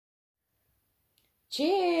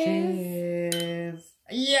Cheers! Cheers!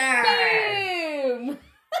 Yeah! Boom!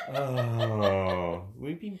 Oh,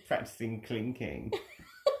 we've been practicing clinking.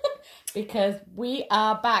 Because we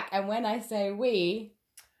are back, and when I say we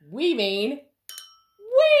mean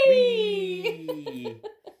we! Whee!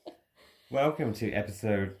 Welcome to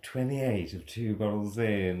episode 28 of Two Bottles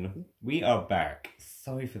In. We are back.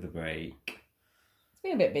 Sorry for the break. It's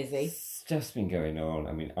been a bit busy. It's just been going on.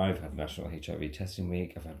 I mean, I've had National HIV Testing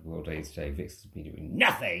Week. I've had World AIDS Day. Vix has been doing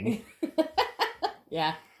nothing.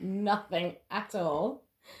 Yeah, nothing at all.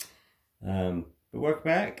 But welcome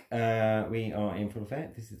back. We are in full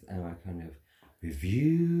effect. This is our kind of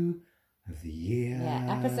review of the year.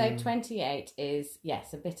 Yeah, episode 28 is,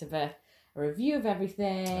 yes, a bit of a review of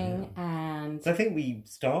everything. And So I think we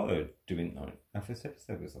started doing, like, our first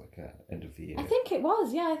episode was like end of the year. I think it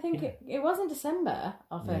was, I think it was in December,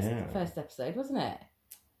 our Yeah. first episode, wasn't it?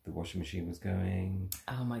 The washing machine was going.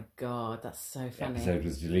 Oh my god, that's so The funny. episode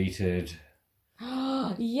was deleted.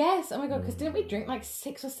 Yes, oh my god, because didn't we drink like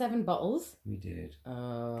 6 or 7 bottles? We did.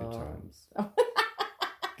 Oh. Good times.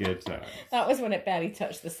 Good times. That was when it barely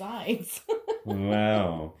touched the sides.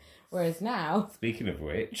 Wow. Whereas now... Speaking of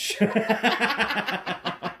which.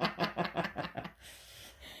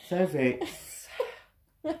 So Vix,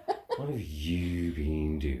 what have you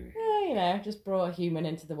been doing? You know, just brought a human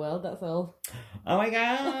into the world, that's all. Oh my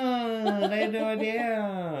god, I had no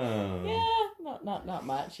idea. Yeah, not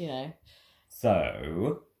much, you know.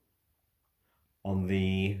 So, on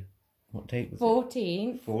the, what date was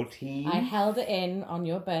 14th. it? 14th? I held it in on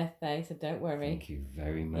your birthday, so don't worry. Thank you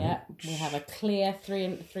very much. Yeah, we have a clear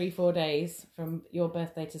 4 days from your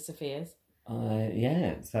birthday to Sophia's.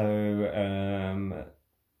 Yeah, so,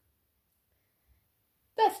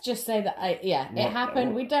 Let's just say that, it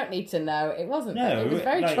happened. We don't need to know. It wasn't. No, it was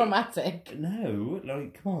very like- traumatic. no,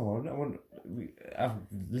 like, come on, our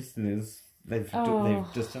listeners, they've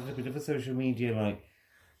just had a bit of a social media, like,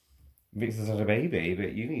 Vix has had a baby,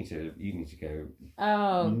 but you need to go.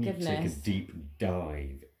 Oh, you need to take a goodness. deep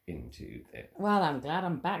dive into it. Well, I'm glad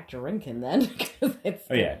I'm back drinking then. 'Cause it's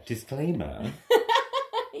Oh yeah, disclaimer.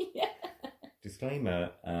 yeah.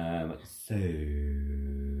 Disclaimer. So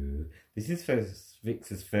this is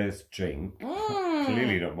Vix's first drink.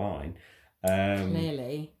 Clearly not mine.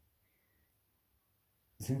 Clearly.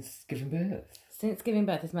 Since giving birth. Since giving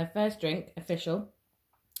birth, it's my first drink, official.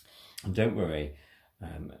 And don't worry,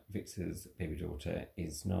 Vix's baby daughter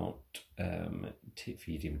is not tit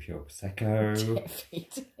feeding pure prosecco.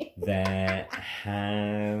 There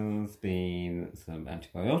has been some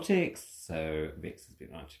antibiotics, so Vix has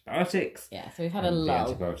been on antibiotics. Yeah, so we've had a And the lull.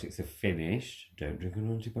 antibiotics are finished. Don't drink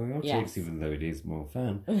on antibiotics, Yes. even though it is more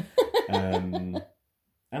fun.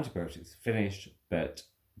 Antibiotics are finished, but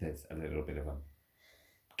there's a little bit of a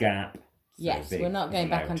gap. So Yes, Vix we're not is going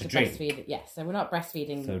back allowed onto to drink. breastfeeding. Yes, so we're not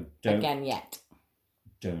breastfeeding So don't again yet.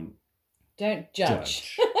 Don't Don't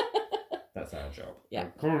judge. That's our job. Yeah.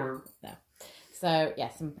 Okay. So,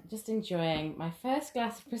 yes, I'm just enjoying my first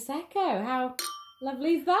glass of Prosecco. How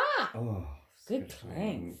lovely is that? Oh, Good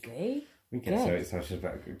clink, see? We get so Good. excited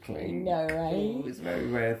about a good I clean. know, right? Oh, it's a very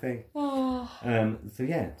rare thing. Oh.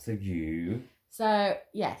 So you. So,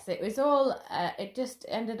 yes, it was all, it just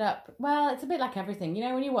ended up, well, it's a bit like everything. You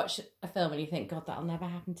know, when you watch a film and you think, God, that'll never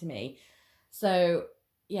happen to me. So,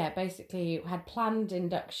 yeah, basically had planned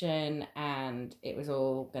induction and it was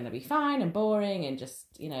all going to be fine and boring and just,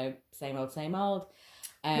 you know, same old, same old.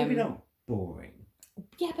 Maybe not boring.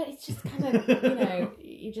 Yeah, but it's just kind of, you know,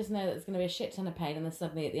 you just know that there's going to be a shit ton of pain and then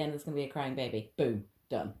suddenly at the end there's going to be a crying baby. Boom,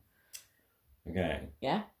 done. Okay.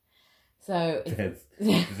 Yeah? So,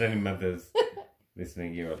 There's any mothers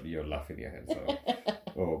listening, you're laughing your heads off.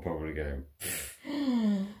 Or probably going.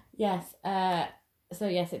 yes. So,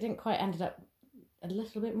 yes, it didn't quite ended up a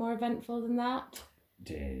little bit more eventful than that.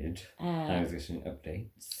 Did. I was getting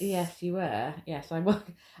updates. Yes, you were. Yes, I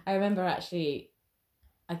remember actually,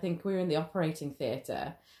 I think we were in the operating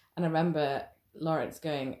theatre and I remember Lawrence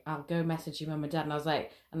going, I'll go message your mum and dad. And I was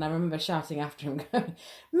like, and I remember shouting after him going,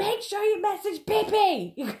 make sure you message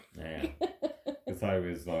Pippi! Yeah. Because I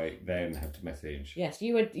was like, then had to message. Yes,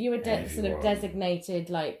 you were sort of Everyone. designated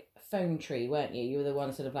like phone tree, weren't you? You were the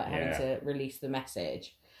one sort of like having Yeah. to release the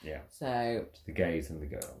message. Yeah. So, To the gays and the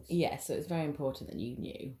girls. yes, so it was very important that you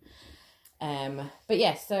knew. But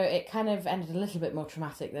yes, so it kind of ended a little bit more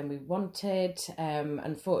traumatic than we wanted.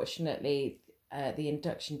 Unfortunately, the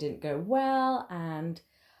induction didn't go well, and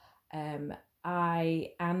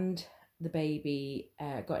I and the baby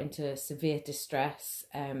got into severe distress.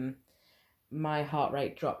 My heart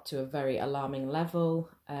rate dropped to a very alarming level.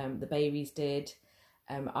 The babies did.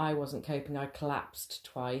 I wasn't coping. I collapsed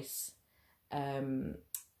twice.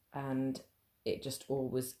 And it just all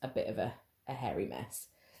was a bit of a hairy mess.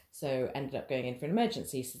 So ended up going in for an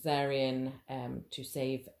emergency cesarean to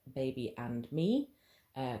save baby and me,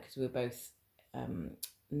 because we were both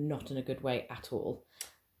not in a good way at all.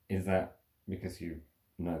 Is that because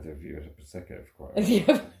neither of you had a Prosecco for quite a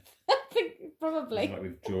while? I think probably. It's like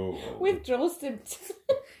withdrawal. Withdrawal symptoms.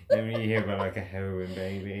 Then when you hear about like a heroin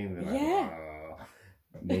baby, and they're like, Yeah. oh,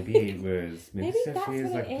 maybe it was. Maybe that's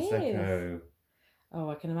Sophia's what like it Prosecco. Oh,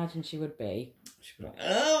 I can imagine she would be. She'd be like,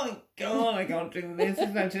 oh my god, I can't drink this.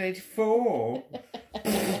 It's 1984.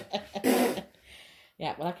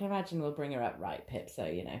 Yeah, well, I can imagine we'll bring her up right, Pip. So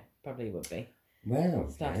probably would be. Well,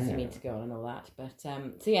 Started to need to go on and all that, but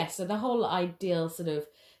so the whole ideal sort of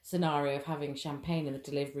scenario of having champagne in the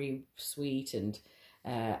delivery suite and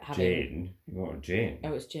having gin. You want a gin? Oh,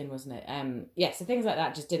 it was gin, wasn't it? So things like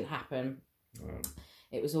that just didn't happen.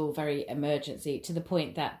 It was all very emergency, to the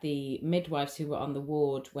point that the midwives who were on the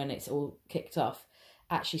ward when it's all kicked off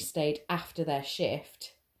actually stayed after their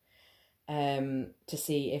shift to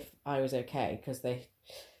see if I was okay, because they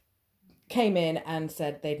came in and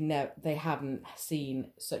said they hadn't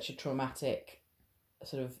seen such a traumatic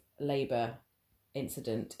sort of labour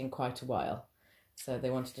incident in quite a while. So they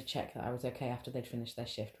wanted to check that I was okay after they'd finished their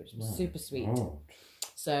shift, which was super sweet. Oh.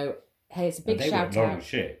 So, hey, it's a big shout out. They were long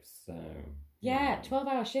shifts, so... Yeah,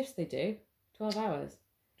 12-hour shifts they do. 12 hours.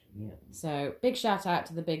 Yeah. So, big shout out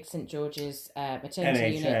to the big St George's maternity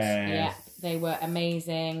NHS. unit. Yeah, they were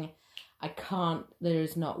amazing. There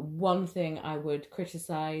is not one thing I would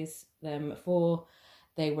criticise them for.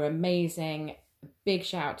 They were amazing. Big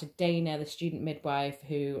shout out to Dana, the student midwife,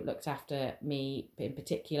 who looked after me in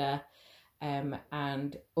particular,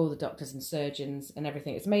 and all the doctors and surgeons and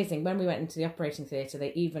everything. It's amazing. When we went into the operating theatre,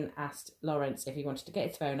 they even asked Lawrence if he wanted to get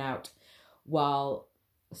his phone out while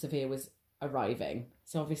Sophia was arriving.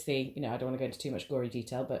 So obviously, I don't want to go into too much gory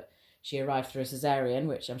detail, but she arrived through a cesarean,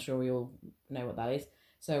 which I'm sure we all know what that is.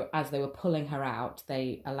 So as they were pulling her out,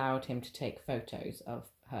 they allowed him to take photos of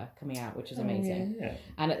her coming out, which was amazing. Yeah.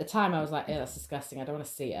 And at the time I was like, that's disgusting. I don't want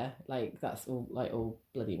to see her. Like, that's all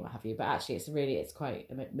bloody what have you. But actually it's quite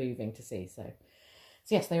moving to see. So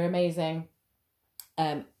yes, they were amazing.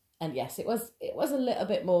 And yes, it was a little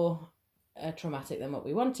bit more traumatic than what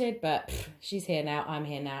we wanted, but she's here now, I'm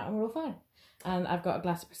here now, and we're all fine. And I've got a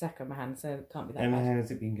glass of Prosecco in my hand, so it can't be that bad. And how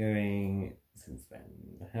has it been going since then?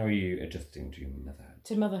 How are you adjusting to motherhood?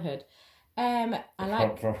 To motherhood. I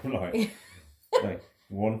like... From like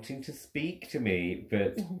wanting to speak to me,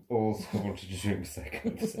 but also wanting to drink Prosecco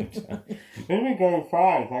at the same time. Let me go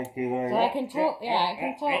fine, thank you very much. So I can talk, I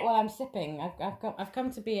can talk Eh. while I'm sipping. I've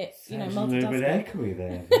come to be it, Sounds multitasking. a little bit echoey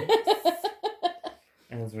there.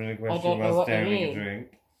 Answering a question while staring a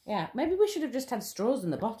drink. Yeah, maybe we should have just had straws in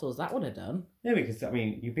the bottles. That would have done. Yeah, because,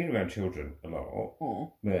 you've been around children a lot,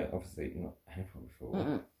 but obviously you've not had one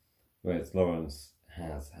before. Whereas Lawrence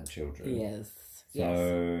has had children. Yes.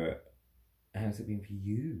 So, how's it been for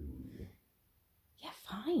you? Yeah,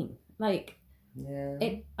 fine. Like, yeah.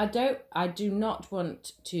 I do not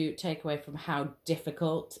want to take away from how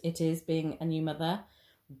difficult it is being a new mother,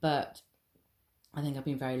 but I think I've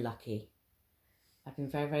been very lucky. I've been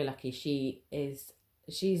very, very lucky.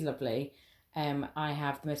 She's lovely. I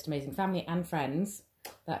have the most amazing family and friends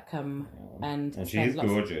that come and she's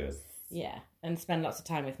gorgeous. Yeah, and spend lots of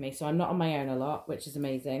time with me. So I'm not on my own a lot, which is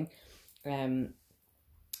amazing.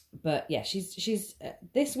 But yeah, she's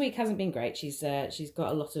this week hasn't been great. She's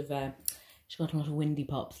got a lot of windy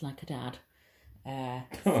pops like her dad.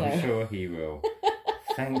 I'm sure he will.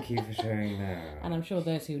 Thank you for sharing that. And I'm sure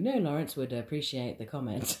those who know Lawrence would appreciate the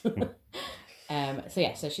comment.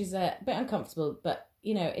 So she's a bit uncomfortable, but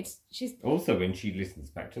she's also when she listens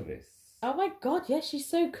back to this. Oh my god, yes, she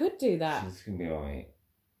so could do that. She's gonna be like,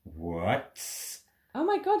 what? Oh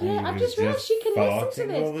my god, yeah, I've just realised she can listen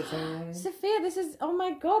to this. All the time. Sophia, this is, oh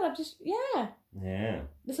my god, Yeah.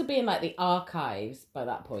 This will be in like the archives by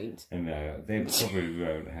that point. No, they probably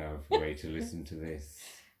won't have a way to listen to this.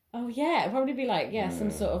 Oh yeah, it'll probably be like,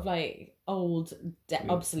 some sort of like old,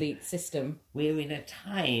 obsolete system. We're in a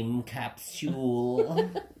time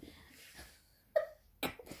capsule.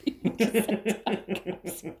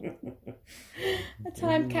 A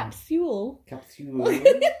time capsule. Capsule.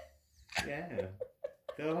 Yeah.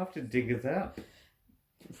 They'll have to dig us up.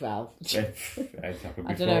 Well, it's happened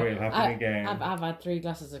I before, don't know. It'll happen again. I've had 3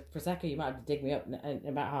 glasses of Prosecco. You might have to dig me up in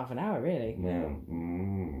about half an hour, really.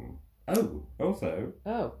 No. Oh, also.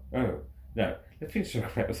 Oh. No. Let's finish talking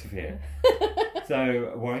about Sophia.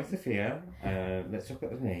 So, why Sophia? Let's talk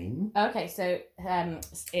about the name. Okay, so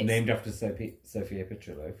it's named after Sophia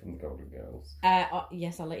Petrillo from the Golden Girls.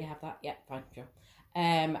 Yes, I'll let you have that. Yeah, fine, sure.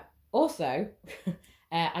 Also,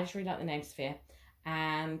 I just really like the name Sophia.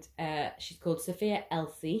 And she's called Sophia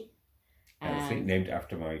Elsie. Elsie, named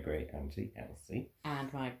after my great auntie, Elsie.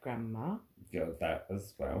 And my grandma. Got that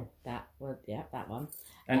as well. That one.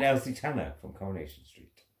 And Elsie Tanner from Coronation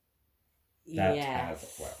Street. That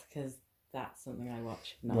as well. Because that's something I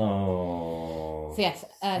watch. No. Oh. So yes,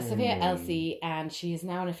 Sophia Elsie, and she is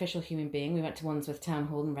now an official human being. We went to Wandsworth Town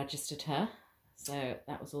Hall and registered her. So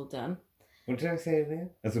that was all done. What did I say earlier?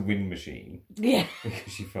 As a wind machine. Yeah.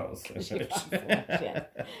 Because she falls so much. Yeah.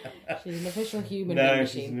 She's an official human No, wind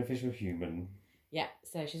machine. she's an official human. Yeah,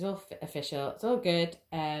 so she's all official. It's all good.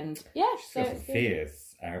 And yeah, she's got some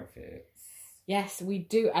fierce outfits. Yes, we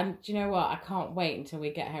do. And do you know what? I can't wait until we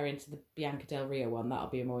get her into the Bianca Del Rio one. That'll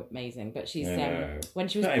be amazing. But she's, when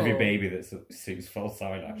she was not born... every baby that suits false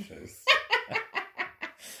eyelashes.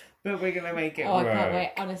 But we're going to make it work. I can't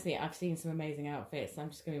wait. Honestly, I've seen some amazing outfits.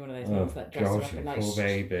 I'm just going to be one of those ones that dress her up in like... poor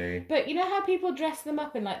baby. But you know how people dress them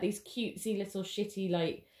up in like these cutesy little shitty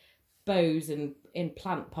like bows and in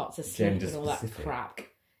plant pots of slip and all that crap.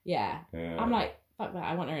 Yeah. I'm like, fuck that.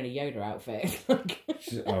 I want her in a Yoda outfit.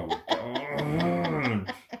 Oh,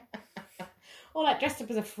 God. Or like dressed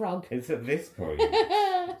up as a frog. It's at this point,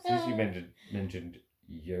 since you mentioned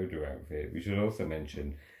Yoda outfit, we should also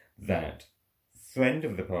mention that friend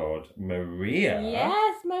of the pod, Maria.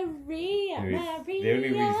 Yes, Maria. The only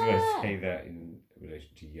reason I say that in relation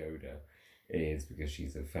to Yoda is because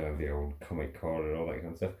she's a fan of the old Comic Con and all that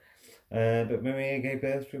kind of stuff. But Maria gave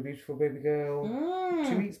birth to a beautiful baby girl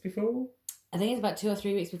 2 weeks before. I think it's about 2 or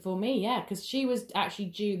 3 weeks before me, yeah, because she was actually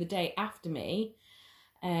due the day after me.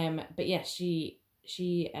 But yes, she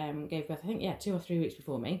gave birth, I think, 2 or 3 weeks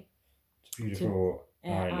before me. It's beautiful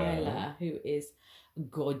Isla, who is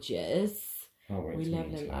gorgeous. We love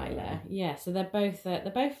little Isla. Yeah, so they're both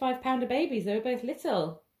 5-pounder babies. They were both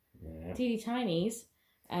little, teeny tinies.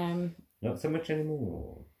 Not so much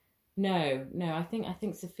anymore. No. I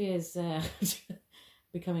think Sophia's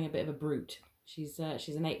becoming a bit of a brute. She's an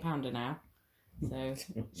 8-pounder now, so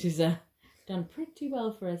she's done pretty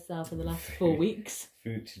well for herself in the last 4 weeks.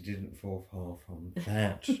 Fruit didn't fall far from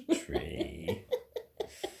that tree.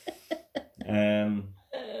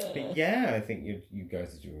 But yeah, I think you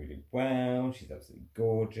guys are doing really well. She's absolutely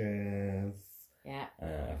gorgeous. Yeah.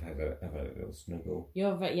 I've had a little snuggle.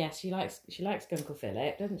 She likes Uncle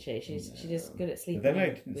Philip, doesn't she? She's just good at sleeping. But then I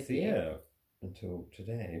didn't see her until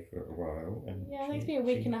today for a while. And I think it's been a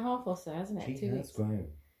week and a half or so, hasn't it? She has grown.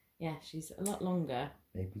 Yeah, she's a lot longer.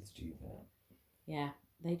 Babies do that. Yeah,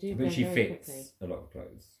 they do. But she fits quickly. a lot of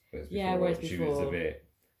clothes. Whereas before she was a bit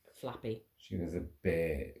flappy. She was a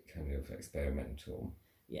bit kind of experimental.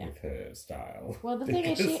 Yeah. With her style. Well, the thing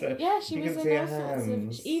is, she was in all sorts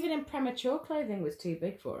of... Even in premature clothing was too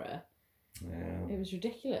big for her. Yeah. It was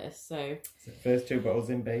ridiculous, so... First 2 bottles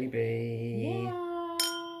in baby. Yeah.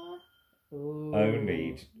 Ooh,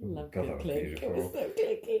 Only... God, that was beautiful. It was so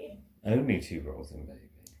clicky. Only 2 bottles in baby.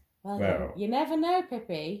 Well, you never know,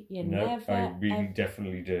 Pippi. I really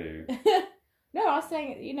definitely do. No, I was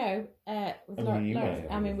saying, with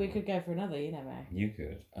Lawrence, we could go for another, you know. You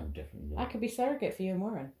could. I'm definitely not. I could be surrogate for you and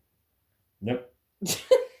Warren. Nope.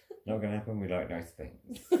 Not going to happen. We like nice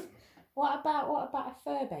things. What about a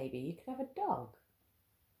fur baby? You could have a dog.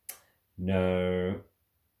 No.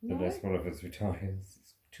 Unless one of us retires.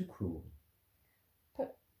 It's too cruel.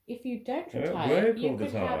 But if you don't retire, you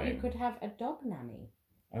could have a dog nanny.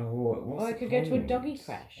 Oh, what's Or you could go to a doggy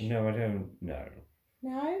crash. No, I don't. No.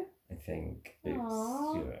 No? I think it's,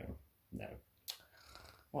 no.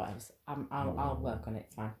 What else? I'll work on it.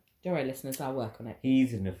 It's fine. Don't worry, listeners, I'll work on it.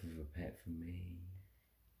 He's enough of a pet for me.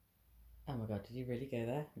 Oh my God, did you really go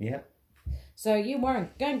there? Yep. So you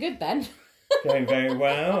weren't going good then? Going very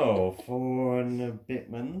well. 4 and a bit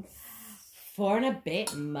months. 4 and a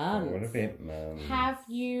bit months. 4 and a bit months. Have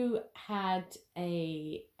you had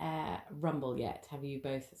a rumble yet? Have you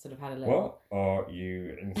both sort of had a little... What are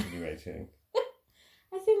you insinuating?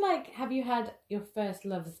 I think, have you had your first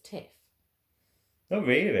love's tiff? Not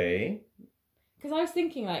really. Because I was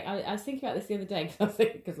thinking, I was thinking about this the other day,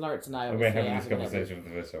 because Lawrence and I... We're having this conversation for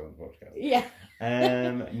the first time on the podcast. Yeah.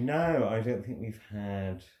 No, I don't think we've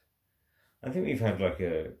had... I think we've had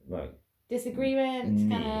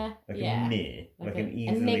disagreement, kind of... a near. Like an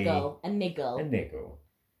easily... A niggle. A niggle.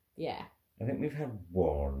 Yeah. I think we've had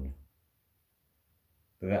one.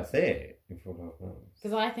 But that's it in 4.5 months.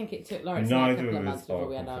 Because I think it took Lawrence and I a couple of months before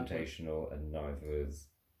we had our... Neither of us are confrontational and neither of us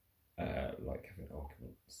having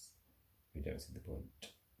arguments. We don't see the point.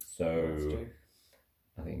 So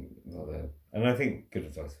I think and I think good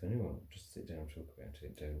advice for anyone. Just sit down and talk about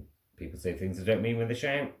it. Don't people say things they don't mean when they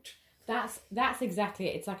shout. That's exactly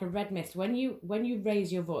it. It's like a red mist. When you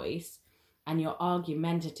raise your voice and you're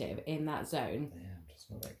argumentative in that zone, Yeah, I'm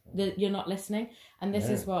just not like that. you're not listening. And this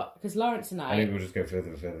is what, because Lawrence and I... And it will just go further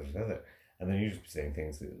and further and further. And then you just be saying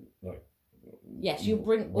things that, like... Yes, you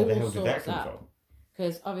bring where the all hell did that sorts come up. from?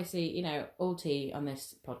 Because obviously, you know, all tea on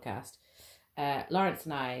this podcast, Lawrence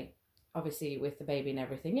and I, obviously with the baby and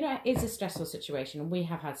everything, you know, it's a stressful situation and we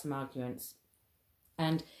have had some arguments.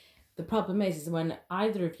 And the problem is when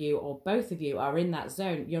either of you or both of you are in that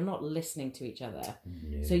zone, you're not listening to each other.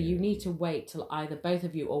 No. So you need to wait till either both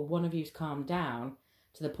of you or one of you's calmed down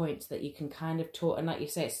to the point that you can kind of talk. And like you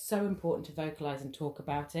say, it's so important to vocalise and talk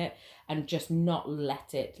about it and just not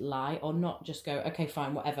let it lie, or not just go, okay,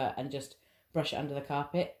 fine, whatever, and just brush it under the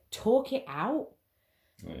carpet. Talk it out.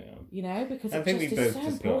 Yeah. You know, because I it think just we is both so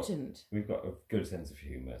just important. we've got a good sense of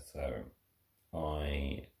humour, so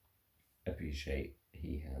I appreciate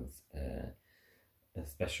he has a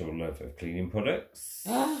special love of cleaning products.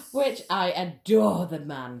 Which I adore the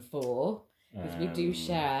man for, because we do Um,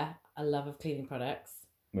 share a love of cleaning products.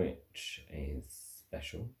 Which is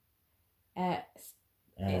special. It's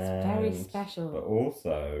very And- special. But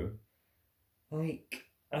also, like,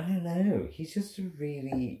 I don't know, he's just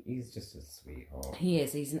a sweetheart. He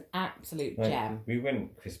is. He's an absolute Like, gem. we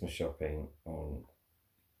went Christmas shopping on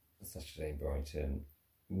Saturday in Brighton.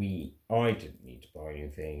 I didn't need to buy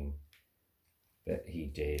anything, but he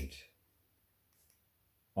did.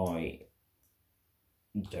 I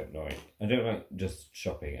don't like just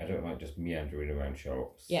shopping. I don't like just meandering around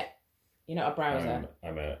shops. Yeah. You're not a browser.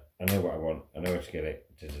 I know what I want. I know where to get it.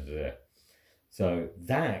 Da, da, da, da. So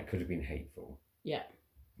that could have been hateful. Yeah.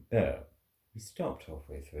 But we stopped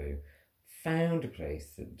halfway through, found a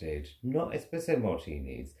place that did not espresso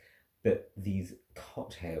martinis, but these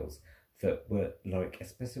cocktails that were like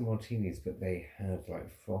espresso martinis, but they had like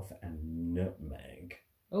froth and nutmeg.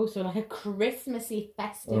 Oh, so like a Christmassy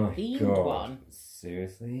festive Oh themed God. one.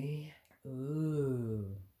 Seriously? Ooh.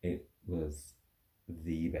 It was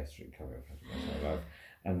the best drink I've ever had in my entire life.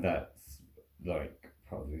 And that's like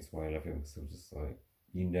part of the reason why I love him, because I'm just like,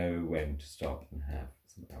 you know when to stop and have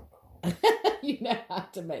some alcohol. You know how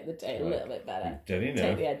to make the day a little bit better. We've done enough.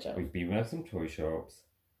 Take the edge off. We've been around some toy shops.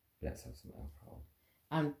 Let's have some alcohol.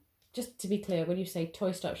 Just to be clear, when you say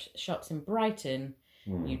toy shops in Brighton,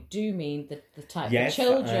 you do mean the type Yes, for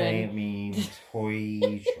children. I mean toy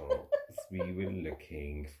shops. We were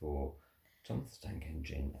looking for John the Tank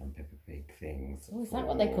Engine and Peppa Pig things. Oh, is that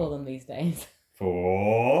what they call them these days?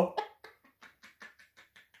 For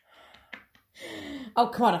Oh,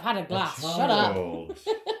 come on, I've had a glass. a Shut up. child.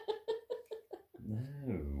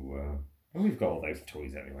 No. And we've got all those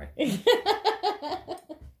toys anyway.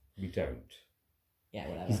 We don't. Yeah,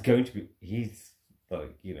 whatever. He's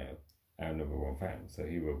like, you know, our number one fan, so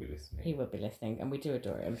he will be listening. He will be listening, and we do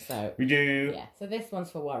adore him. So We do. yeah, so this one's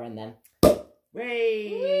for Warren then.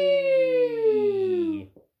 Whee!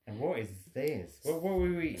 And what is this? What were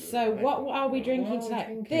we? So what are we drinking what are we tonight?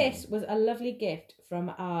 drinking? This was a lovely gift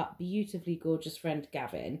from our beautifully gorgeous friend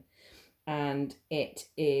Gavin, and it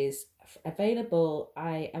is available,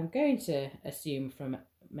 I am going to assume, from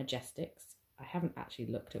Majestics. I haven't actually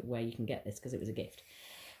looked at where you can get this because it was a gift,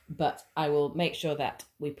 but I will make sure that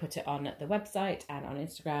we put it on the website and on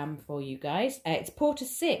Instagram for you guys. It's Porter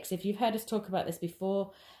 6. If you've heard us talk about this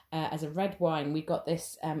before, as a red wine, we got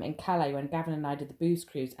this in Calais when Gavin and I did the booze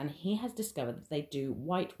cruise, and he has discovered that they do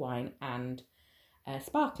white wine and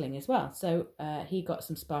sparkling as well. So he got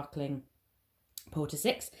some sparkling Porter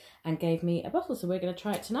 6 and gave me a bottle, so we're going to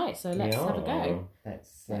try it tonight. So let's have a go.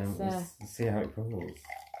 Let's see how it pours.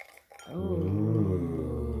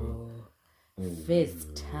 Ooh.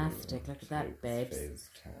 Fizz-tastic. Look at that, babes.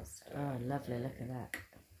 Fizz-tastic. Oh, lovely. Look at that.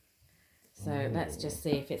 So let's just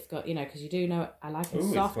see if it's got, you know, because you do know I like a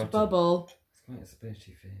Ooh, soft bubble. It's quite a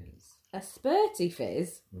spurty fizz. A spurty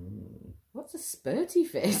fizz? Mm. What's a spurty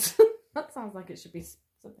fizz? That sounds like it should be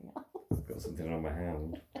something else. I've got something on my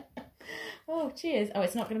hand. Oh, cheers. Oh,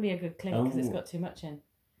 it's not going to be a good clink because it's Oh. got too much in.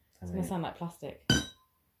 It's going Sorry. to sound like plastic.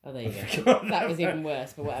 Oh, there you go. God, That was even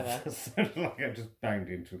worse, but whatever. It sounded like I just banged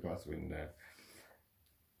into a glass window.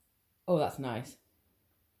 Oh, that's nice.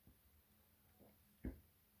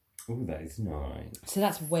 Oh, that is nice. So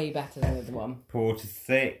that's way better than the other one. Porter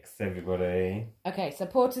 6, everybody. Okay, so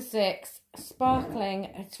Porter 6,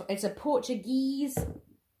 sparkling. It's a Portuguese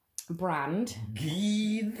brand.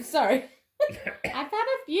 Geese. Sorry. I've had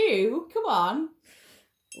a few. Come on.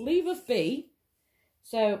 Leave us be.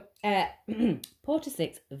 So, Porter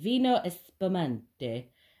 6, Vino Espumante.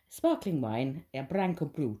 Sparkling wine, a Branco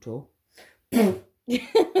Bruto.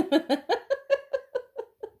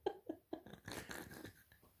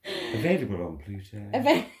 Available on Pluto.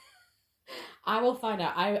 I will find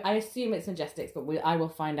out. I assume it's Majestics, but I will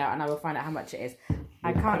find out, and I will find out how much it is.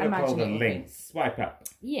 I can't imagine the it. link. Swipe up.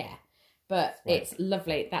 Yeah, but it's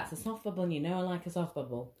lovely. That's a soft bubble, and you know I like a soft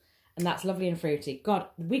bubble. And that's lovely and fruity. God,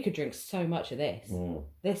 we could drink so much of this. Mm.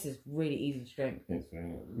 This is really easy to drink. It's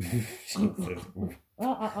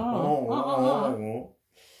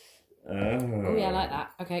Oh yeah, I like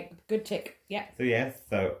that. Okay, good tick. Yeah. So yes,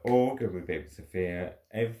 so all good with Baby Sophia,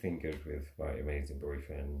 everything good with My Amazing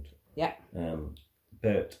Boyfriend. Yeah.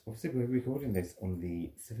 But obviously we're recording this on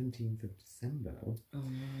the 17th of December. Oh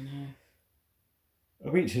no. A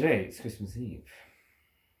week today, it's Christmas Eve.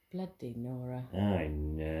 Bloody Nora. I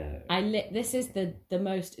know. This is the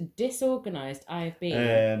most disorganised I've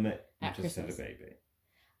been You at just Christmas. had a baby.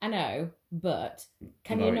 I know, but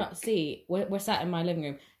can you not see? We're sat in my living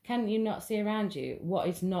room. Can you not see around you what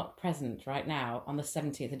is not present right now on the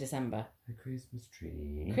 17th of December? A Christmas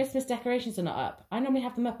tree. Christmas decorations are not up. I normally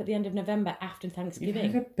have them up at the end of November after Thanksgiving.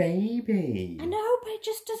 You had a baby. I know, but it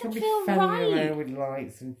just doesn't Can't feel be fanning right. around with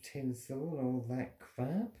lights and tinsel and all that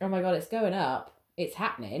crap. Oh my God, it's going up. It's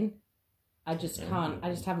happening. I just can't. I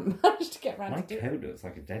just haven't managed to get around My to it. coat looks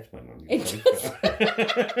like a dead man on your It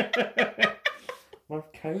sofa. My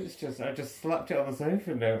coat's I just slapped it on the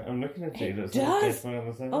sofa now. I'm looking at it. It looks like a does. dead man on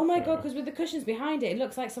the sofa. Oh my God, because with the cushions behind it, it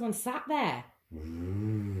looks like someone sat there.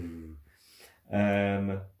 Ooh.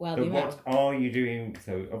 Well, but the what amount- are you doing?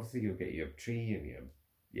 So obviously you'll get your tree and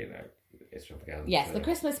your, extravaganza. Yes, the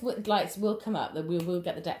Christmas lights will come up. We will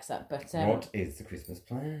get the decks up. But what is the Christmas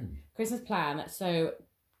plan? Christmas plan. So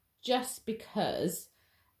just because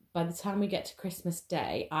by the time we get to Christmas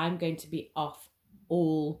Day, I'm going to be off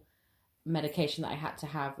all medication that I had to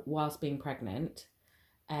have whilst being pregnant.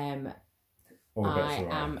 All bets I are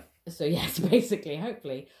off. am. So yes, basically,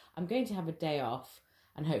 hopefully, I'm going to have a day off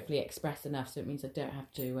and hopefully express enough so it means I don't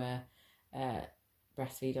have to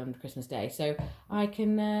breastfeed on Christmas Day. So I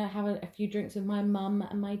can have a few drinks with my mum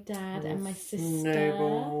and my dad and my sister.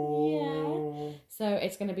 Snowball. Yeah. So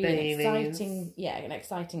it's going to be Baileys. an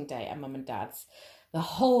exciting day at mum and dad's. The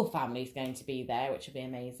whole family's going to be there, which will be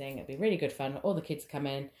amazing. It'll be really good fun. All the kids come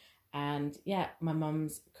in. And yeah, my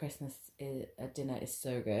mum's Christmas dinner is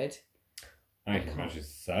so good. I can imagine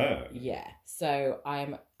so. Yeah, so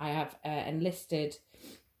I have enlisted.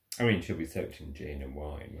 I mean, she'll be soaked in gin and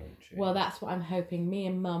wine, won't she? Well, that's what I'm hoping. Me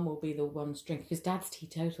and Mum will be the ones drinking because Dad's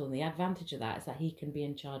teetotal, and the advantage of that is that he can be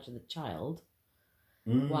in charge of the child,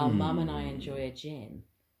 while Mum and I enjoy a gin.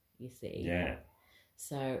 You see? Yeah.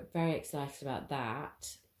 So very excited about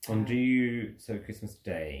that. And so Christmas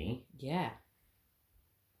Day? Yeah.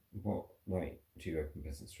 What, do you open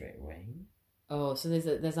presents straight away? Oh, so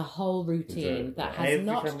there's a whole routine that has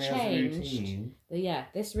not changed. Yeah,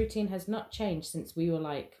 this routine has not changed since we were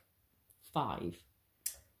like 5.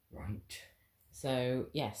 Right. So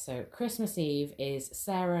so Christmas Eve is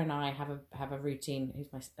Sarah and I have a routine.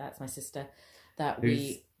 That's my sister. Did you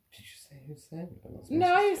say who's Sarah?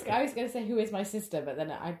 No, I was going to say who is my sister, but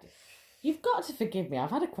then you've got to forgive me. I've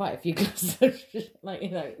had quite a few glasses,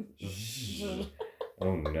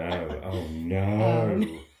 Oh no!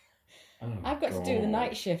 Oh, I've got to do the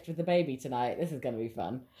night shift with the baby tonight. This is going to be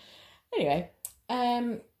fun. Anyway,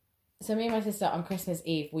 so me and my sister on Christmas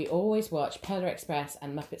Eve, we always watch Polar Express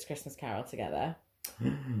and Muppets Christmas Carol together.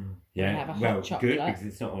 Yeah, We have a hot chocolate. good because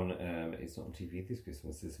it's not on TV this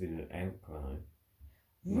Christmas. There's been an outcry.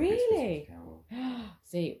 Really?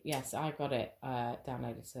 See, yes, I got it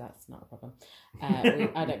downloaded, so that's not a problem.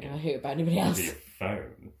 I don't give a hoot about anybody else. Your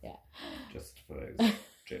phone. Yeah. Just for those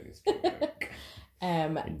journeys to work.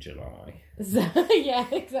 In July. So, yeah,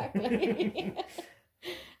 exactly.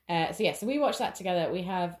 So we watch that together. We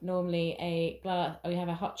have normally we have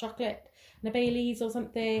a hot chocolate and a Baileys or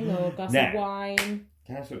something, or a glass of wine.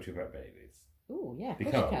 Can I talk to you about Baileys? Oh, yeah, of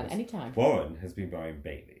course Because you can, anytime. Warren has been buying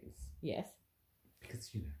Baileys. Yes. Because,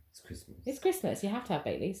 it's Christmas. It's Christmas, you have to have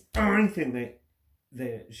Baileys. I think that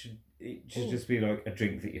it should just be like a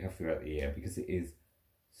drink that you have throughout the year because it is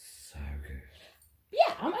so good.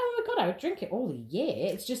 Yeah, oh my God, I would drink it all the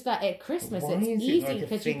year. It's just that at Christmas Why it's is it easy like a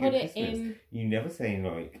because you thing put at it Christmas? in... You never say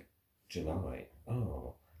like July,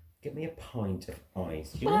 get me a pint of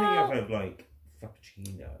ice. You know when you have a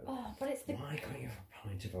frappuccino? Oh, but it's the... Why can't you have a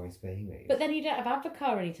pint of ice Baileys? But then you don't have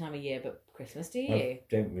avocado any time of year but Christmas, do you? I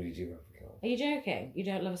don't really do avocado. Are you joking? You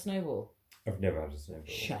don't love a snowball? I've never had a snowball.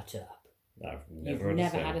 Shut up. I've You've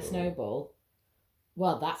never had a snowball?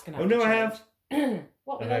 Well, that's going to Oh, have no, to I change. have.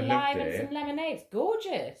 What, with And a I lime loved and it. some lemonade? It's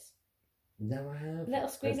gorgeous. No, I have. Little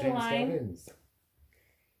squeeze of James lime. Robbins.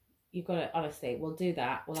 You've got to, honestly, we'll do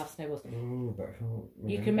that. We'll have snowballs. Oh, but I can't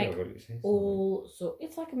You can remember make what it tastes all so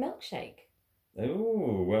it's like a milkshake. like.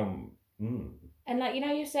 Oh, well, And like, you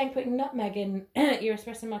know, you're saying putting nutmeg in your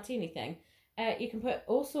espresso martini thing. You can put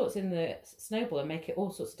all sorts in the snowball and make it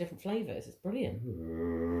all sorts of different flavours. It's brilliant.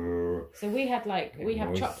 So we have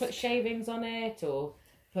Moist. chocolate shavings on it, or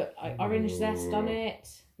put orange zest on it,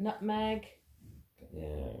 nutmeg.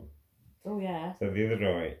 Yeah. Oh yeah. So the other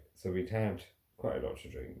night, we'd had quite a lot to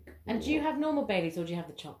drink. And do you have normal Baileys or do you have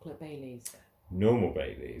the chocolate Baileys? Normal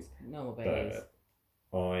Baileys? Normal Baileys.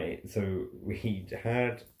 So we'd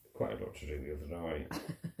had quite a lot to drink the other night.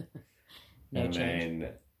 No and change.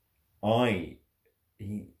 then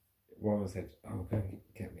one said, "Oh, go and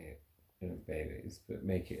get me a Baileys, but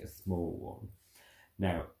make it a small one."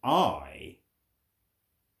 Now I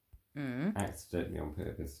accidentally on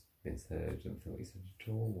purpose misheard and thought he said a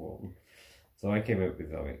tall one, so I came up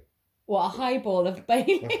with like What, a highball of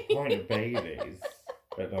Baileys? a pint of Baileys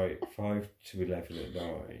at like 5 to 11 at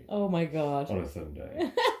night. Oh my god. On a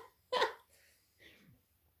Sunday.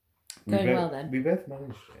 Well then. We both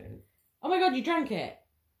managed it. Oh my god, you drank it?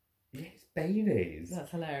 Yeah, it's Baileys.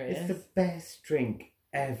 That's hilarious. It's the best drink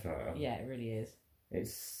ever. Yeah, it really is.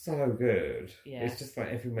 It's so good. Yeah. It's just like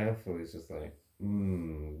every mouthful is just like,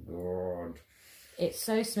 God. It's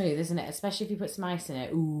so smooth, isn't it? Especially if you put some ice in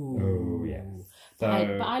it. Ooh. Oh, yes. So,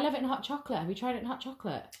 But I love it in hot chocolate. Have you tried it in hot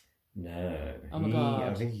chocolate? no. Oh my God.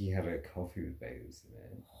 I think he had a coffee with Baileys in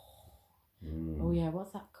it. Oh yeah,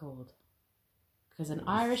 what's that called? Because an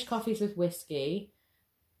Irish coffee's with whiskey.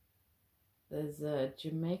 There's a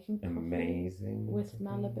Jamaican coffee Amazing. with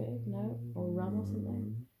Malibu, no? Or rum or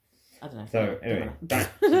something? I don't know. So anyway,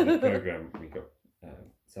 back to the programme we got.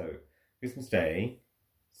 So Christmas Day.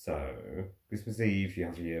 So Christmas Eve, you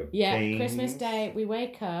have your things. Christmas Day, we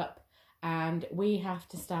wake up and we have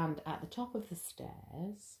to stand at the top of the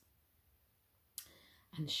stairs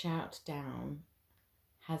and shout down,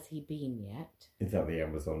 "Has he been yet?" Is that the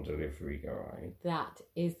Amazon delivery guy? That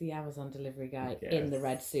is the Amazon delivery guy Yes. in the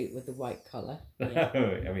red suit with the white collar.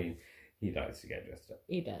 I mean, he likes to get dressed up.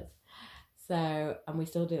 He does. So, and we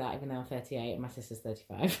still do that even though I'm 38 and my sister's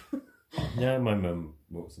 35. No, my mum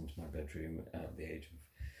walks into my bedroom at the age of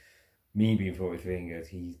me being 43 and goes,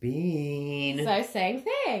 "He's been." So, same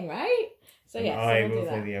thing, right? So, And yeah, so I we'll will do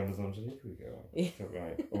say that. the Amazon delivery guy. Is that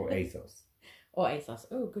right? Or ASOS. Or ASOS.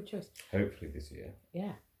 Oh, good choice. Hopefully this year.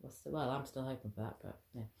 Yeah. Well, I'm still hoping for that, but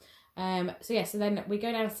yeah. So then we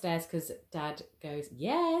go downstairs because Dad goes,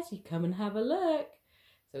 "Yes, you come and have a look."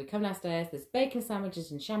 So we come downstairs, there's bacon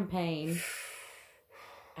sandwiches and champagne.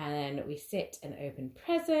 And then we sit and open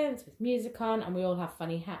presents with music on, and we all have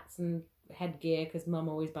funny hats and headgear because Mum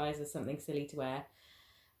always buys us something silly to wear.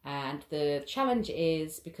 And the challenge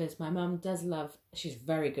is, because my mum does love, she's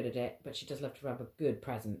very good at it, but she does love to wrap a good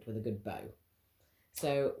present with a good bow.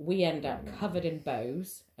 So we end up covered in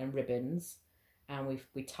bows and ribbons, and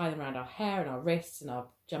we tie them around our hair and our wrists and our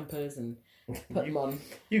jumpers and put them on.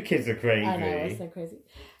 You kids are crazy. I know, it's so crazy.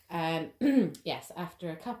 And yes, after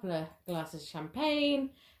a couple of glasses of champagne,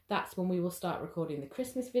 that's when we will start recording the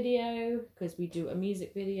Christmas video, because we do a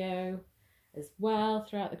music video as well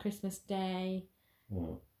throughout the Christmas day.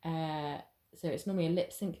 Oh. So it's normally a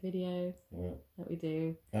lip sync video that we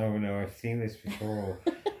do. Oh no, I've seen this before.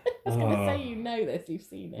 I was going to say, you know this, you've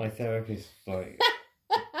seen it. My therapist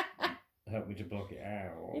helped me to block it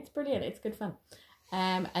out. It's brilliant, it's good fun.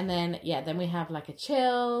 And then we have like a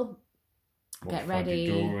chill, get ready.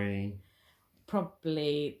 Dory.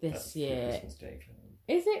 Probably this That's the year. Christmas Day film.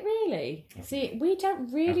 Is it really? See, we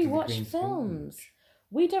don't really After the watch Queen's films. Speech.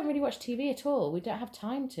 We don't really watch TV at all. We don't have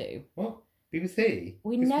time to. What? BBC?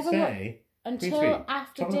 We Christmas never Day? until Queen's Speech.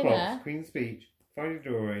 after Top of the dinner. Pops, Queen's Speech, Finding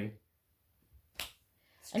Dory.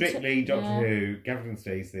 Strictly Until- Doctor Who, Gavin and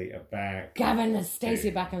Stacey are back. Gavin and Stacey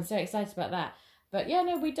are back. I'm so excited about that. But yeah,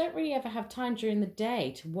 no, we don't really ever have time during the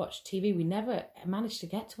day to watch TV. We never managed to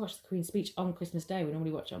get to watch the Queen's Speech on Christmas Day. We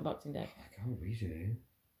normally watch it on Boxing Day. I can't read it.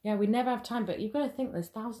 Yeah, we never have time, but you've got to think there's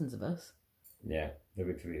thousands of us. Yeah, there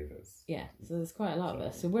were 3 of us. Yeah, so there's quite a lot of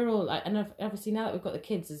us. So we're all like, and obviously now that we've got the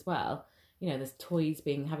kids as well, you know, there's toys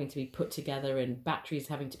having to be put together and batteries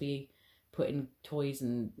having to be put in toys,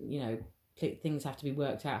 and, you know, things have to be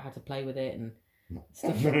worked out how to play with it and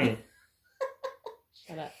stuff.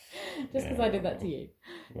 Shut up. Just because I did that to you.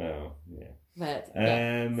 Well, yeah. But,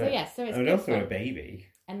 yeah. So it's and good also fun. a baby.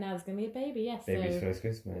 And now there's going to be a baby, yes. Baby's So, first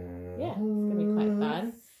Christmas. yeah, it's going to be quite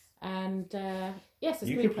fun. And, yes, it's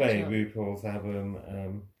You going could to be play quite chill. RuPaul's album,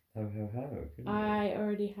 Ho Ho Ho, couldn't you? I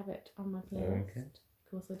already have it on my playlist. Okay. Of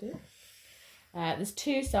course I do. There's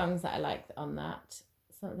 2 songs that I like on that.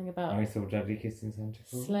 Something about I Saw Daddy Kissing Santa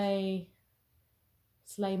Claus.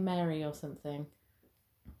 Slay Mary or something.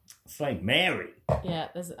 Slay Mary. Yeah,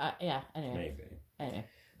 there's anyway. Maybe. Anyway.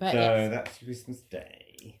 But So yes. that's Christmas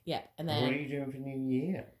Day. Yeah, and What are then you doing for New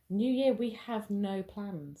Year? New Year we have no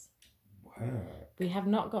plans. Wow. We have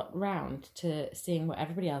not got round to seeing what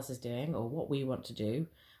everybody else is doing or what we want to do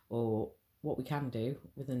or what we can do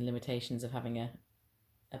within the limitations of having a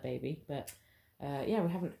baby. But yeah,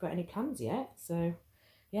 we haven't got any plans yet. So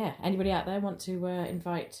yeah, anybody out there want to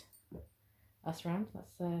invite us round?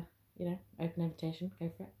 That's open invitation. Go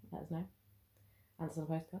for it. Let us know. Answer the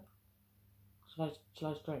postcard. Shall I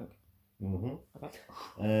just drink? Mm-hmm.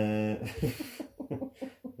 Okay.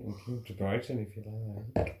 Come to Brighton if you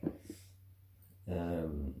like.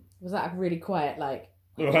 Was that really quiet? Like,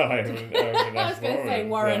 Well, I was going to say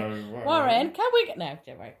Warren, can we get no?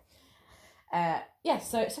 Don't worry. Yeah.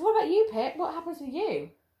 So what about you, Pip? What happens with you?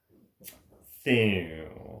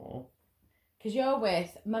 So, Because you're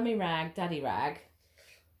with Mummy Rag, Daddy Rag.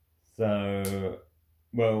 So,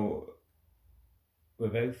 well, we're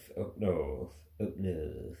both up north.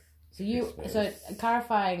 So you, Christmas. so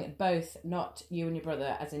clarifying both, not you and your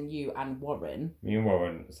brother, as in you and Warren. Me and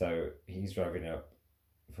Warren, so he's driving up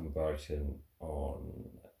from Brighton on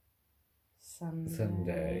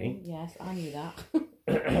Sunday. Yes, I knew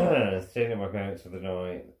that. Staying at my parents for the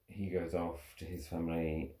night. He goes off to his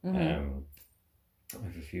family. Mm-hmm.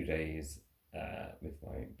 Over a few days with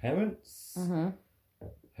my parents. Mm-hmm.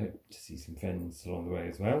 Hope to see some friends along the way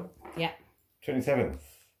as well. Yeah. 27th,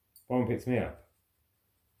 Warren picks me up.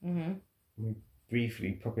 Mm-hmm. We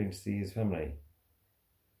briefly pop in to see his family.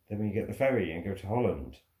 Then we get the ferry and go to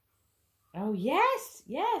Holland Oh yes,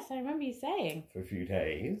 I remember you saying. for a few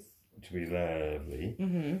days, which will be lovely.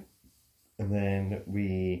 Mm-hmm. And then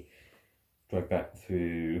we drive back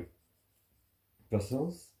through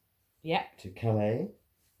Brussels. Yeah. To Calais.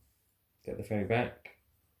 Get the ferry back.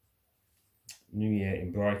 New Year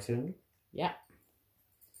in Brighton. Yeah.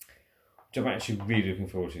 Which I'm actually really looking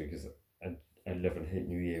forward to because I love and hate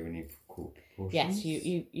New Year when you've caught proportions. Yes,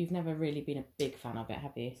 you've never really been a big fan of it,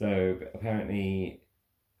 have you? So apparently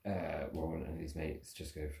Warren and his mates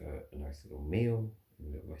just go for a nice little meal in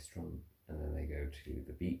a little restaurant and then they go to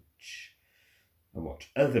the beach and watch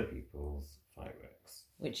other people's fireworks.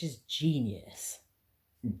 Which is genius.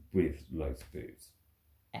 With loads of booze.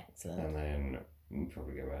 Excellent. And then we'll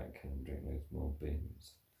probably go back and drink loads more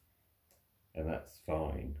booze. And that's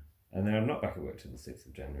fine. And then I'm not back at work till the 6th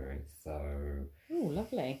of January, so... Oh,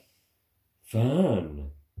 lovely.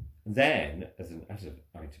 Fun! Then, as an added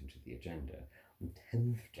item to the agenda, on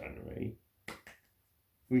 10th January,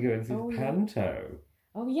 we go into the Panto.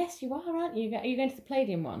 Oh, yes, you are, aren't you? Are you going to the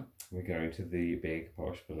Palladium one? We're going to the big,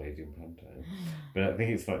 posh Palladium Panto. But I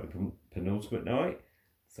think it's like the penultimate night,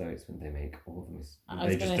 so it's when they make all the I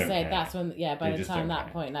was going to say, that's when, by the time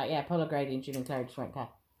that point, Paul O'Grady and Julian Clary just won't care.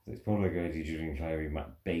 So it's Paul O'Grady, Julian Clary,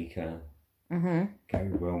 Matt Baker, Mm-hmm. Gary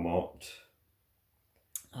Wilmot,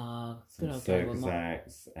 Oh, good some old Gary circus Wilmot.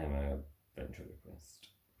 acts, Emma ventriloquist.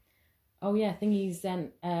 Oh, yeah, thingy's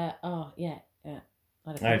then, I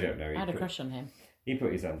don't know. I had a crush on him. He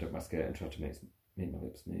put his hand up my skirt and tried to make my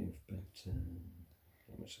lips move, but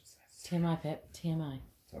not much success. TMI, Pip, TMI.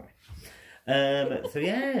 Sorry. So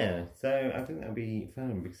yeah, so I think that'll be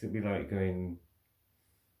fun because it'll be like going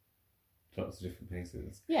lots of different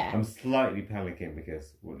places. Yeah. I'm slightly panicking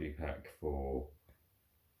because what do you pack for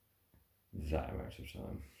that amount of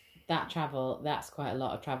time? That travel, that's quite a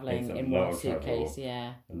lot of travelling It's a in lot one of suitcase, travel.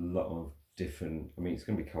 yeah. A lot of different. I mean, it's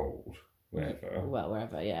going to be cold wherever. Well,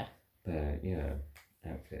 wherever, yeah. But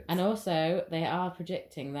outfits. And also, they are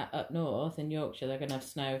predicting that up north in Yorkshire, they're going to have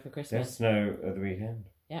snow for There's Christmas. snow at the weekend.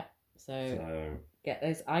 Yeah. So So get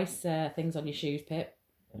those ice things on your shoes, Pip.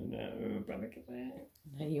 I know, panicking there.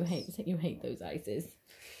 No, you hate those ices.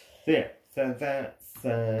 So yeah, so that's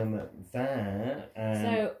that.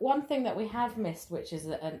 So one thing that we have missed, which is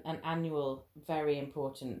an annual, very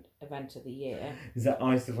important event of the year, is that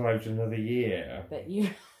I survived another year. that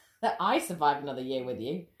I survived another year with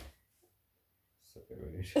you. So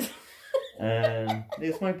rude.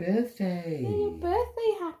 It's my birthday. Yeah, your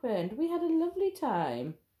birthday happened. We had a lovely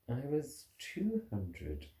time. I was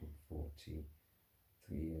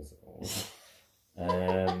 243 years old.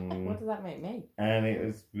 What does that make me? And it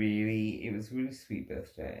was really sweet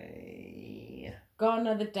birthday. Gone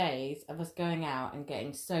are the days of us going out and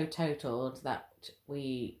getting so totaled that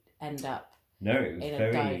we end up No, it was in very.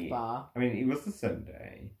 a dive bar. I mean, it was a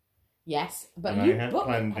Sunday. Yes, but And you I had booked.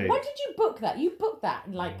 planned it. When did you book that? You booked that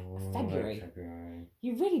in February. February.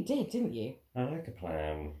 You really did, didn't you? I like a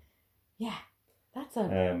plan. Yeah, that's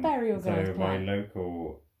a very organised So plan. my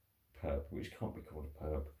local pub, which can't be called a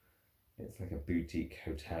pub, it's like a boutique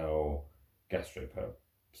hotel, gastropub,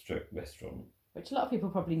 stroke restaurant. which a lot of people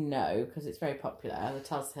probably know because it's very popular. The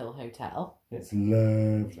Tulse Hill Hotel. It's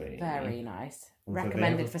lovely. Very nice. And so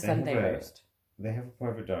Recommended for Sunday roast. They have a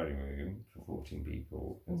private dining room for 14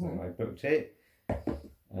 people, and so I booked it.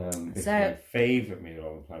 It's my favourite meal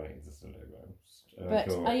on the planet is a Sunday roast. But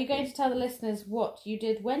are you going to tell the listeners what you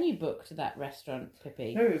did when you booked that restaurant,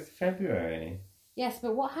 Pippi? No, it was February. Yes,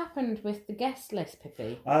 but what happened with the guest list,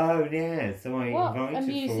 Pippi? Oh, yeah, so I invited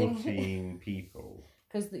amusing... 14 people.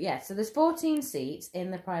 Because, so there's 14 seats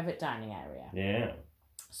in the private dining area. Yeah.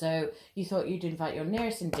 So you thought you'd invite your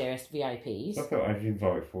nearest and dearest VIPs. I thought I'd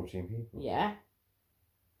invite 14 people. Yeah.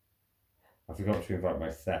 I forgot to invite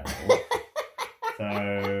myself.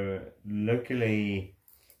 So, luckily,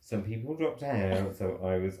 some people dropped out, so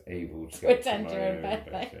I was able to attend your own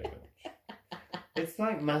birthday. It's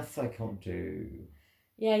like maths I can't do.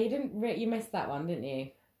 Yeah, you didn't. You missed that one, didn't you?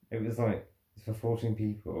 It was like for 14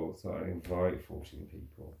 people, so I invite 14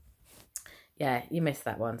 people. Yeah, you missed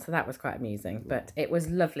that one, so that was quite amusing. But it was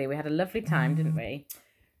lovely. We had a lovely time, didn't we?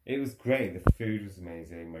 It was great. The food was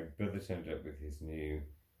amazing. My brother turned up with his new...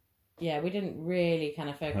 Yeah, we didn't really kind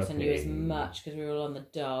of focus on you as much because we were all on the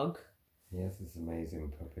dog. Yes, this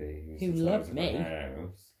amazing puppy who loved me.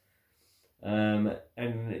 House. And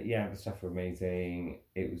yeah, the staff were amazing.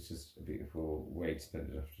 It was just a beautiful way to spend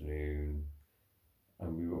the afternoon,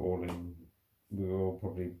 and we were all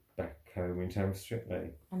probably back home in time for Strictly.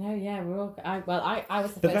 I know, yeah, we're all. I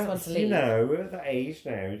was the first one to leave. You know, we're at that age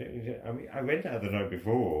now. I mean, I went out the night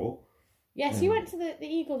before. Yes, you went to the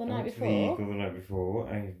Eagle the night before. The Eagle the night before.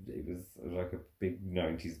 It was like a big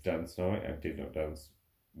 90s dance night. I did not dance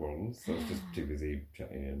once. I was just too busy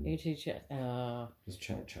chatting. And you two chat. Just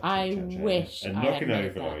chat. I wish and I knocking had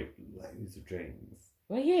over that. like loads of drinks.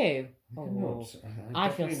 Were you? Oh, I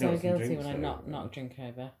feel so guilty when I knock drink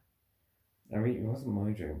over. I mean, it wasn't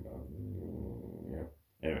my drink, but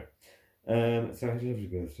yeah. Anyway, so I had a lovely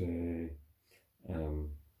birthday.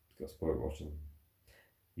 Got spoiled rotten.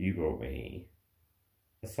 You brought me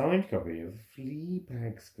a signed copy of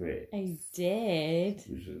Fleabag script. I did.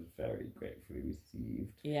 Which was very gratefully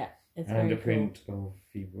received. Yeah, it's and very a print of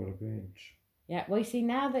Phoebe Waller-Bridge. Yeah, well, you see,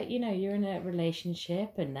 now that, you're in a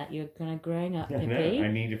relationship and that you're kind of growing up, Pippi. I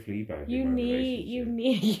need a Fleabag in my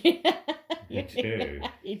relationship. You do.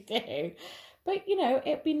 You do. But,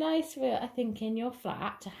 it'd be nice for, I think, in your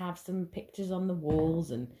flat to have some pictures on the walls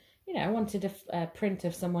and... I wanted a print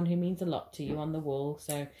of someone who means a lot to you on the wall.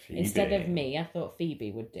 So instead of me, I thought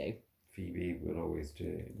Phoebe would do. Phoebe will always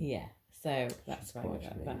do. Yeah, so that's why.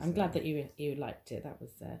 But I'm glad that you liked it. That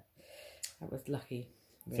was lucky.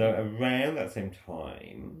 Really. So around that same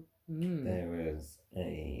time, there was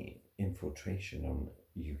a infiltration on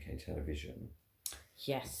UK television.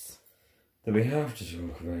 Yes. That we have to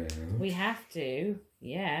talk about. We have to,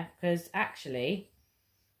 yeah, because actually.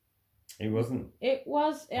 It wasn't. It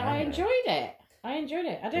was. I enjoyed it. I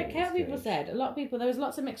don't care what people said. A lot of people. There was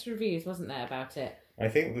lots of mixed reviews, wasn't there, about it? I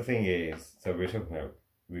think the thing is, so we're talking about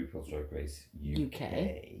RuPaul's Drag Race UK.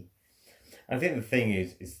 I think the thing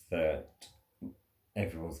is that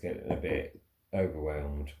everyone's getting a bit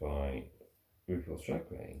overwhelmed by RuPaul's Drag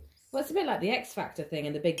Race. Well, it's a bit like the X Factor thing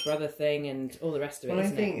and the Big Brother thing and all the rest of it. Well, I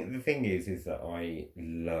think the thing is that I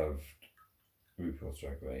loved RuPaul's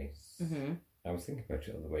Drag Race. Mm-hmm. I was thinking about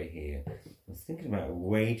it on the way here. I was thinking about a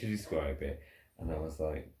way to describe it, and I was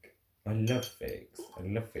like, I love Vix. I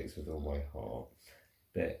love Vix with all my heart.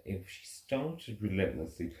 But if she started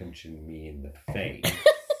relentlessly punching me in the face,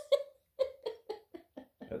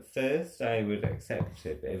 at first I would accept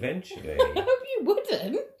it, but eventually... I hope you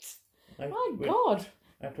wouldn't. God.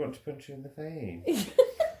 I'd want to punch her in the face.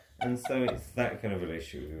 And so it's that kind of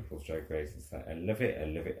relationship with RuPaul's Drag Race. It's like, I love it, I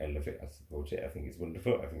love it, I love it, I support it, I think it's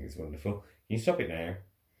wonderful, I think it's wonderful. Can you stop it now?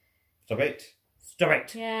 Stop it! Stop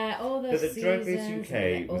it! Yeah, all the But the Drag Race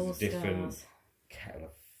UK was a different kettle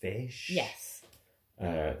of fish. Yes.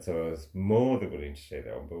 So I was more than willing to take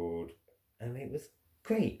that on board. And it was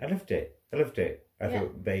great. I loved it. I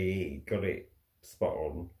thought they got it spot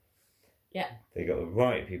on. Yeah. They got the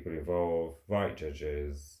right people involved, right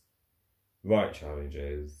judges, right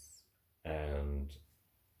challenges. And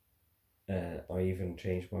I even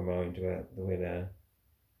changed my mind about the winner.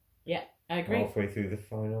 Yeah, I agree. Halfway through the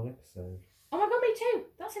final episode. Oh my god, me too.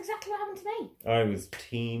 That's exactly what happened to me. I was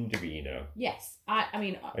Team Davina. Yes, I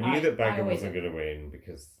mean, I knew that Bagger wasn't going to win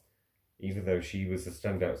because even though she was the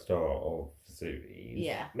standout star of the series,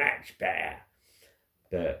 Match Bear,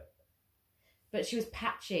 but she was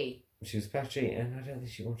patchy. She was patchy, and I don't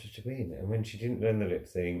think she wanted to win. And when she didn't learn the lip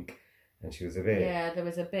sync, and she was a bit... Yeah, there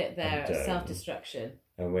was a bit there, self-destruction.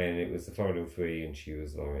 And when it was the final three, and she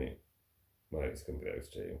was like, well, it's going to be those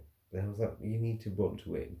two. Then I was like, you need to want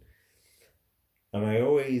to win. And I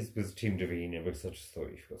always was Team Davina because I just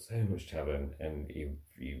thought you've got so much talent and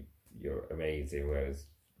you're amazing. Whereas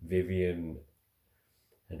Vivian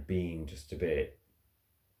had been just a bit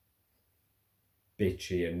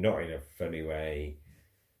bitchy and not in a funny way.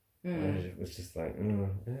 And it was just like, I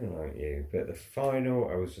don't like you. But the final,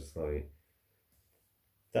 I was just like,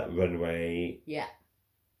 that runway. Yeah.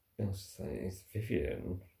 I was just like, it's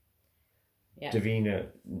Vivian. Yeah. Davina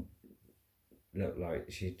looked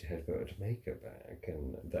like she'd had put her makeup back,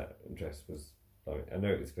 and that dress was like, I know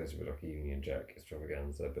it was supposed to be like a Union Jack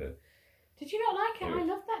extravaganza, but did you not like it? I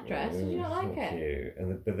love that dress. Did you not like it? Cute.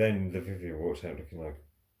 And but then the Vivian walked out looking like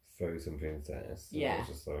Frozen princess. Yeah. I was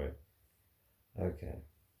just like, okay.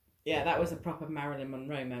 Yeah, that was a proper Marilyn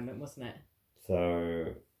Monroe moment, wasn't it?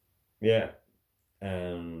 So, yeah,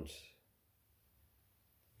 and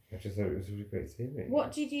I just thought it was a really great series.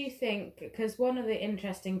 What did you think? Because one of the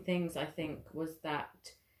interesting things I think was that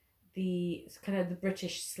the kind of the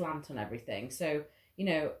British slant on everything. So, you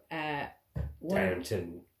know,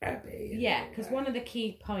 Downton Abbey. Yeah, because one of the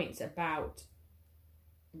key points about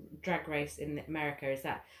Drag Race in America is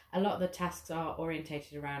that a lot of the tasks are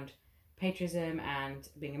orientated around patriotism and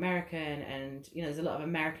being American, and you know, there's a lot of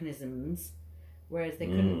Americanisms, whereas they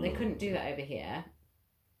couldn't do that over here.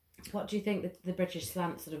 What do you think that the British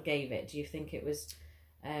slant sort of gave it? Do you think it was?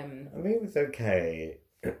 I think it was okay.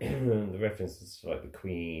 The references to like the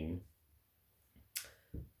Queen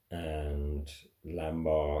and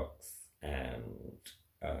landmarks and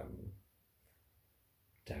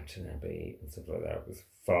Downton Abbey and stuff like that was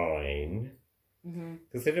fine.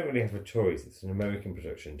 Because they don't really have a choice. It's an American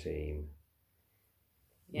production team,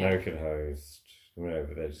 American host coming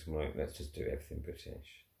over. They're just like, let's just do everything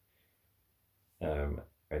British.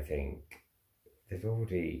 I think they've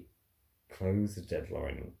already closed the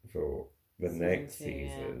deadline for the next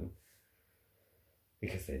season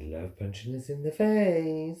because they love punching us in the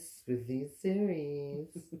face with these series.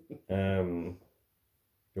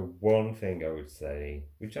 The one thing I would say,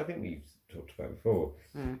 which I think we've talked about before,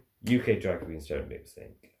 UK drag queens don't lip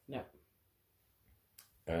sync. No.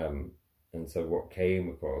 And so what came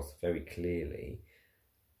across very clearly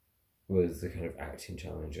was the kind of acting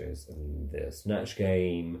challenges and the snatch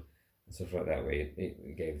game and stuff like that, where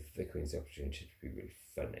it gave the queens the opportunity to be really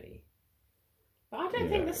funny. But I don't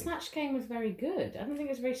think the snatch game was very good. I don't think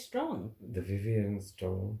it was very strong. The Vivian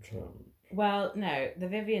stole Trump. Well, no, the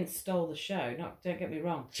Vivian stole the show. Don't get me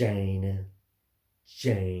wrong. Jaina.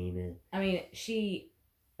 I mean, if she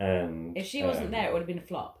wasn't there, it would have been a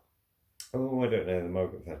flop. Oh, I don't know. The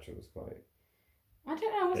Margaret Thatcher was quite. I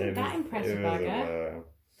don't know. I wasn't that impressed by her.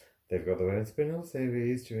 They've got their own spin-off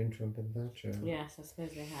series doing Trump and Thatcher. Yes, I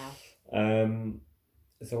suppose they have.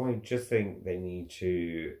 So I just think they need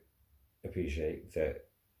to appreciate that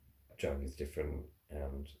drag is different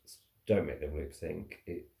and don't make them lip sync.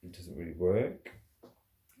 It doesn't really work.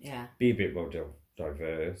 Yeah. Be a bit more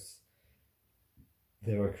diverse.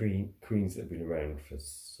 There are queens that have been around for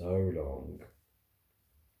so long.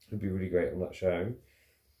 It would be really great on that show.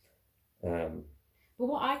 But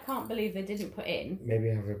what I can't believe they didn't put in... Maybe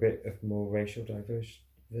have a bit of more racial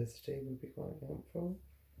diversity would be quite helpful.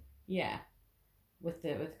 Yeah. With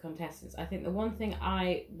the contestants. I think the one thing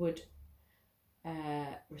I would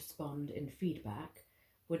respond in feedback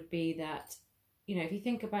would be that, you know, if you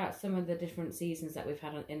think about some of the different seasons that we've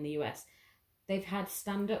had in the US, they've had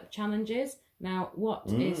stand-up challenges. Now, what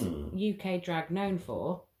is UK drag known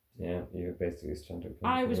for? Yeah, you're basically stand-up.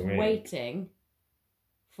 I was waiting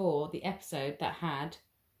for the episode that had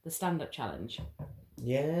the stand-up challenge.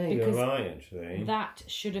 Yeah, you're right, actually. That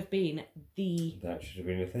should have been the... That should have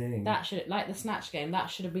been a thing. That should, like the Snatch Game, that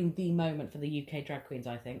should have been the moment for the UK drag queens,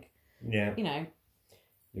 I think. Yeah. You know.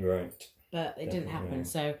 You're right. But it didn't happen.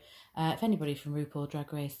 So, if anybody from RuPaul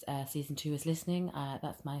Drag Race Season 2 is listening,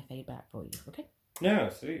 that's my feedback for you, okay? No,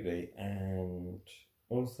 absolutely. And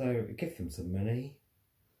also, give them some money.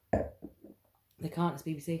 They can't, it's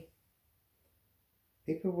BBC.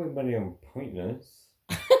 People win money on Pointless.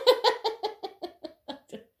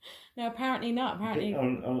 No, apparently not. Apparently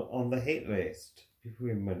on the hit list, people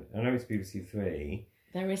win money. I know it's BBC 3.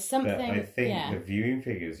 There is something. But I think the viewing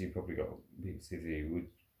figures you probably got on BBC 3 would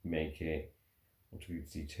make it onto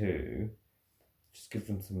BBC 2. Just give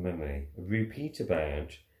them some money. A repeater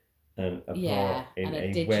badge and a part in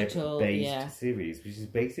a digital, web-based series, which is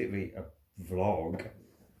basically a vlog.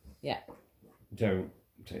 Yeah. Don't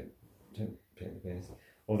take the piss.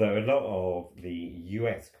 Although a lot of the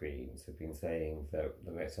US queens have been saying that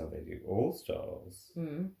the next time they do All Stars,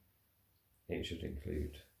 it should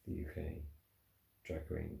include the UK drag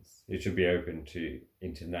queens. It should be open to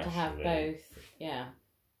internationally. To have both, yeah.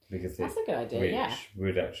 Because that's a good idea, which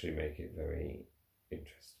would actually make it very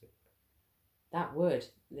interesting. That would.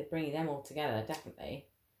 They're bringing them all together, definitely.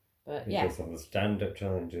 But Maybe yeah. some of the stand-up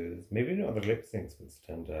challenges. Maybe not the lip syncs, but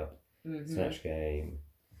stand-up. Snatch Game.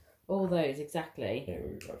 All those, exactly. Yeah, it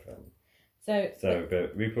would be quite fun. But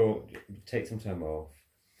RuPaul, take some time off.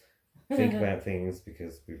 Think about things,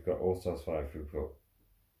 because we've got All Stars 5, we've got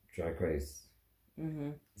Drag Race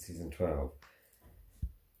season 12,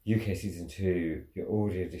 UK season 2, you're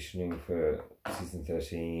already auditioning for season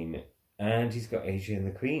 13, and he's got AJ and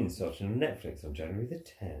the Queen starting on Netflix on January the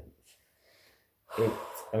 10th.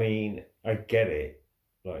 I mean, I get it,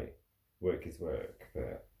 like, work is work,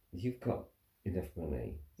 but you've got enough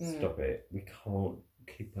money. Stop it. We can't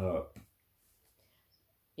keep up.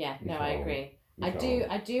 Yeah, no, I agree. I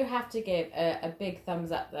do have to give a big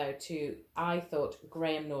thumbs up though to, I thought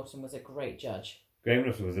Graham Norton was a great judge. Graham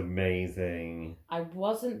Norton was amazing. I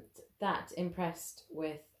wasn't that impressed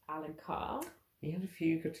with Alan Carr. He had a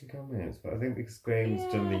few good comments, but I think because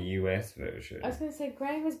Graham's done the US version. I was going to say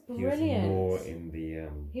Graham was He brilliant. was more in the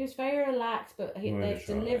he was very relaxed, but the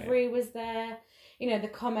delivery was there. You know, the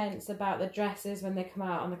comments about the dresses when they come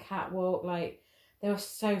out on the catwalk, like, they were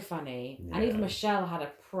so funny. Yeah. And even Michelle had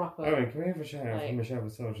a proper... Oh, and can we have a shout out for Michelle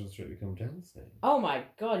Visage on Strictly Come Dancing? Oh my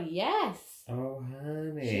God, yes! Oh,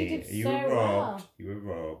 honey. She did you so were robbed. well. You were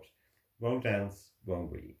robbed. Wrong dance,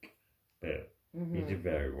 wrong week. But you did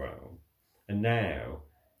very well. And now,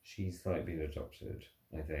 she's like been adopted,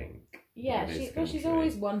 I think. Yeah, she's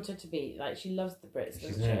always wanted to be. Like, she loves the Brits,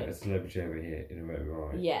 she's now a celebrity over here in her own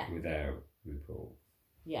right. Yeah. Without RuPaul.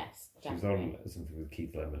 Yes, definitely. She was on something with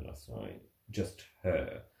Keith Lemon last night. Just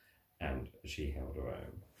her, and she held her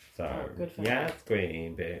own. So, good for her.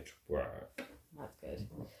 Queen, bitch, work. That's good.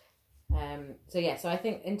 So I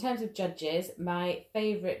think in terms of judges, my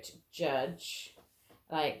favourite judge,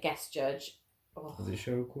 like guest judge... Was it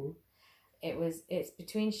Cheryl Cole? It's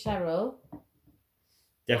between Cheryl...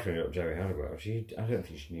 Definitely not Jerry Halliwell. I don't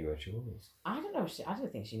think she knew where she was. I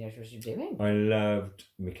don't think she knows what she's doing. I loved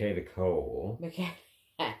Michaela Cole.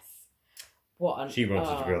 Yes. She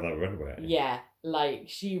wanted to be on that runway. Yeah, like,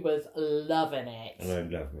 she was loving it. And I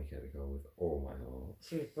love Michaela Cole with all my heart.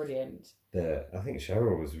 She was brilliant. I think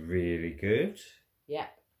Cheryl was really good. Yeah.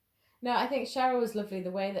 No, I think Cheryl was lovely.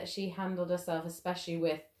 The way that she handled herself, especially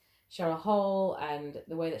with Cheryl Hole, and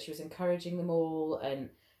the way that she was encouraging them all, and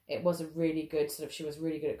it was a really good she was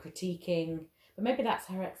really good at critiquing. But maybe that's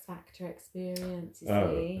her X Factor experience, you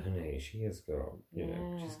see. Honey, she has got, you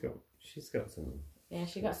know, she's got some... Yeah,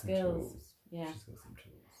 she got skills. Tools. Yeah. She's got some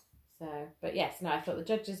tools. So, but yes, no, I thought the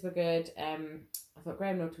judges were good. I thought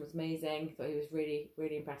Graham Norton was amazing. I thought he was really,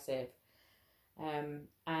 really impressive.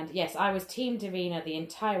 And yes, I was Team Davina the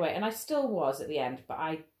entire way, and I still was at the end, but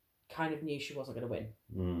I kind of knew she wasn't going to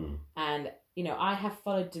win. And, you know, I have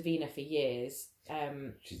followed Davina for years.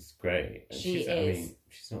 She's great. She's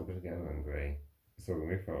not going to go hungry. It's all going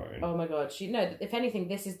to be fine. Oh my God. If anything,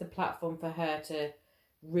 this is the platform for her to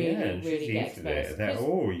really get exposed. They're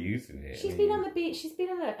all using it. She's been on the beach. She's been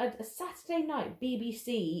on a Saturday night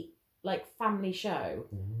BBC like family show.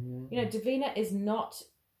 You know, Davina is not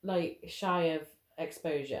like shy of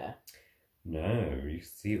exposure. No, you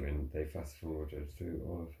see when they fast forwarded through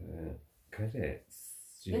all of her credits.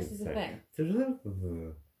 This is the thing.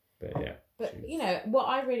 But yeah. But, you know, what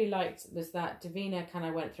I really liked was that Davina kind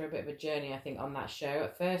of went through a bit of a journey, I think, on that show.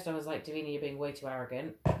 At first, I was like, Davina, you're being way too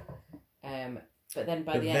arrogant. But then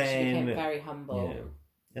by the end, she became very humble.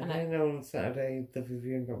 Yeah. And then on Saturday, the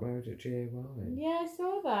Vivienne got married at GAY. Yeah, I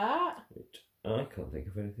saw that. Which I can't think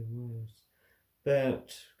of anything worse.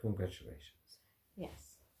 But congratulations.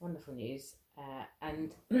 Yes, wonderful news.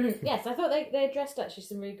 And yes, I thought they addressed actually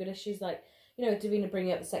some really good issues, like, you know, Davina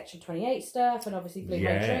bringing up the Section 28 stuff, and obviously Blue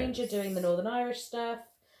Hydrangea doing the Northern Irish stuff.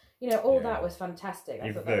 You know, all that was fantastic.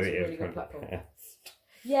 I thought that was a really good platform.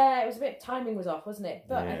 Yeah, it was a bit, timing was off, wasn't it?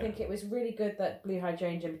 But I think it was really good that Blue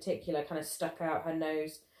Hydrangea in particular kind of stuck out her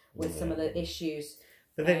nose with some of the issues.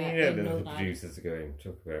 But then, you know, the producers are going,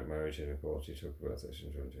 talk about marriage inequality, talk about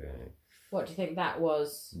Section 28. What do you think that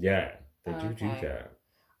was? Yeah, they do that.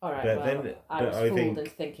 All right, I was fooled into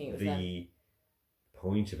thinking it was the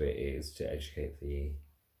point of it is to educate the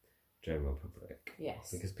general public. Yes.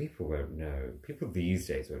 Because people won't know. People these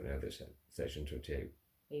days won't know that Section 28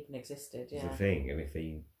 even existed, is a thing. And if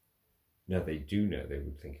they do know, they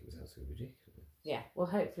would think it was absolutely ridiculous. Yeah, well,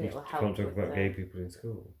 hopefully it will help. Can't talk about gay people in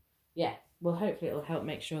school. Yeah, well, hopefully it will help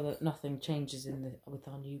make sure that nothing changes with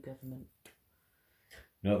our new government.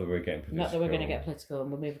 Not that we're getting political. Not that we're going to get political,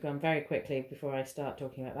 and we'll move on very quickly before I start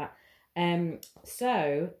talking about that.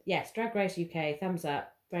 So, yes, Drag Race UK, thumbs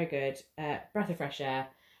up, very good. Breath of fresh air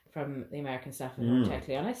from the American stuff, if I'm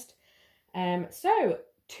totally honest. So,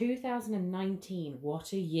 2019,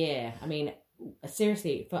 what a year. I mean,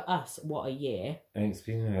 seriously, for us, what a year. And it's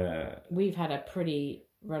been We've had a pretty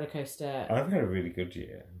roller coaster. I've had a really good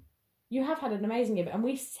year. You have had an amazing year, and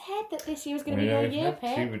we said that this year was going to be your year,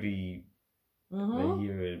 Pip. Really, the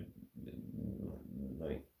year,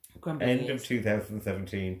 like, Grumbling end years. of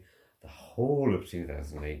 2017, the whole of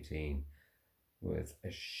 2018 was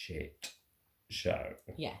a shit show.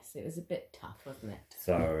 Yes, it was a bit tough, wasn't it?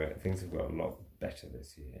 So things have got a lot better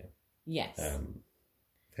this year. Yes.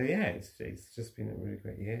 So yeah, it's just been a really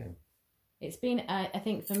great year. It's been, I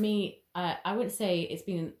think for me, I wouldn't say it's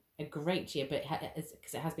been a great year, but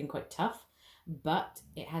because it has been quite tough, but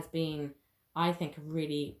it has been, I think, a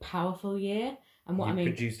really powerful year. And what You I mean,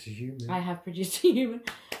 produced a human. I have produced a human.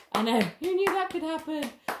 I know, who knew that could happen?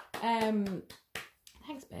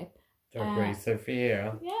 Thanks, babe. Don't worry,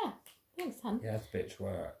 Sophia. Yeah, thanks, hun. Yes, bitch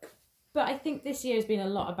work. But I think this year has been a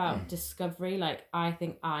lot about discovery. Like, I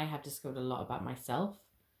think I have discovered a lot about myself.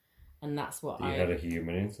 And that's what You had a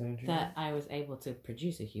human inside you? that I was able to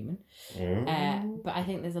produce a human. Mm. But I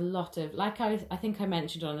think there's a lot of, like I think I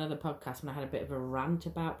mentioned on another podcast when I had a bit of a rant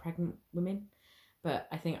about pregnant women. But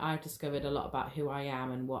I think I've discovered a lot about who I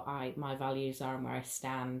am and what my values are and where I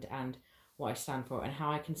stand and what I stand for and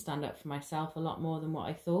how I can stand up for myself a lot more than what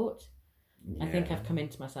I thought. Yeah. I think I've come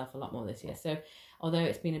into myself a lot more this year. So although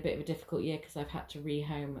it's been a bit of a difficult year because I've had to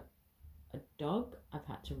rehome a dog, I've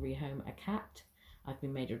had to rehome a cat, I've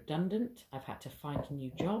been made redundant, I've had to find a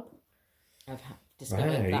new job, I've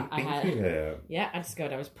discovered that I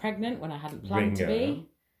discovered I was pregnant when I hadn't planned to be.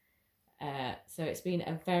 So it's been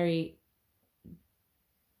a very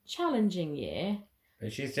challenging year.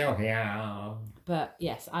 But she's still here. But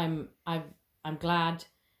yes, I'm glad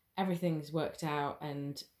everything's worked out,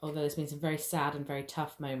 and although there's been some very sad and very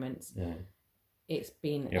tough moments, it's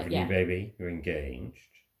been You have a new baby. You're engaged.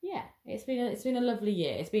 Yeah, it's been a lovely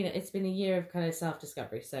year. It's been a year of kind of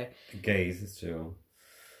self-discovery. So The gays are still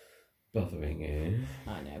bothering you.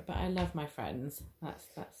 I know, but I love my friends. That's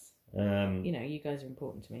you know, you guys are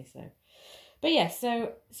important to me. So, but yeah,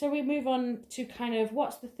 so we move on to kind of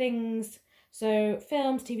what's the things. So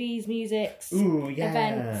films, TVs, musics,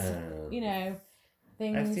 events. You know,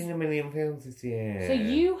 things. I've seen a million films this year. So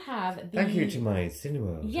you have the... Thank you to my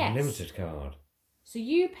Cineworld Yes. Unlimited card. So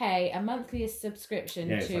you pay a monthly subscription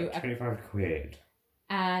Yeah, it's to like 25 quid.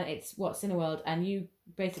 and it's Cineworld, and you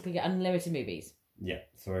basically get unlimited movies. Yeah,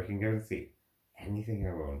 so I can go and see anything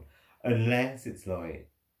I want, unless it's like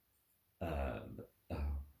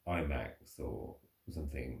IMAX or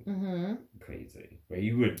something crazy, where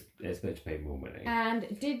you would expect to pay more money.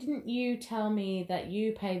 And didn't you tell me that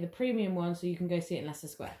you pay the premium one so you can go see it in Leicester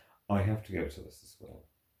Square? I have to go to Leicester Square.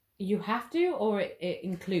 You have to, or it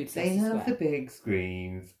includes They Leicester have Square? the big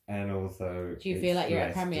screens, and also. Do you feel like you're at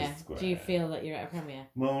a Leicester premiere? Square. Do you feel that you're at a premiere?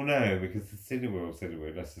 Well, no, because the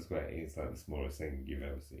Cineworld Leicester Square is like the smallest thing you've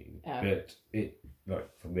ever seen. Oh. But it, like,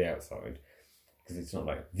 from the outside, because it's not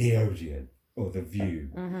like the Odeon or the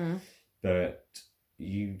View, but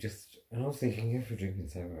you just. And I was thinking, you have to drink and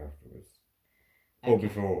soda afterwards. Okay. Or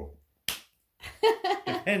before.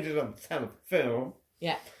 Depending on the time of the film.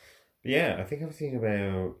 Yeah. But yeah, I think I've seen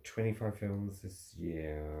about 25 films this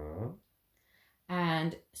year.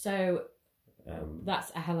 And so that's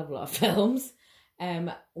a hell of a lot of films.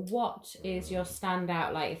 What is your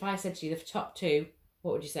standout? Like, if I said to you the top two,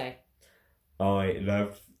 what would you say? I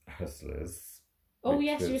loved Hustlers. Oh,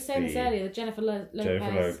 yes, you were saying this earlier, the Jennifer Lopez.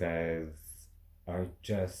 Jennifer Lopez.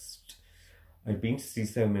 I've been to see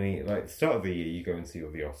so many, like, the start of the year, you go and see all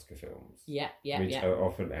the Oscar films. Yeah. Which are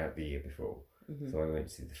often out the year before. Mm-hmm. So I went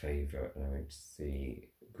to see The Favourite, and I went to see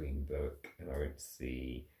Green Book, and I went to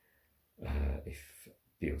see If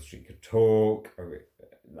Beale Street Could Talk,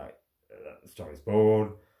 Star is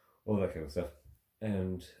Born, all that kind of stuff.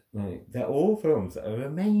 And like, they're all films that are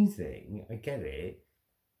amazing. I get it.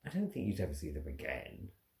 I don't think you'd ever see them again.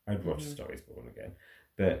 I'd watch Star is Born again.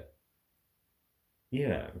 But, you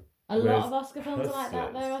know. A lot of Oscar films are like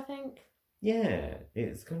that, though, I think. Yeah,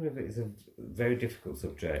 it's a very difficult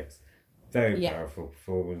subject. Very powerful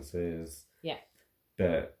performances. Yeah.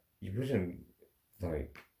 But you wouldn't,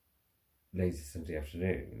 like, Lazy Sunday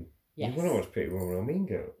Afternoon. Yes. You want to watch Pretty Woman or Mean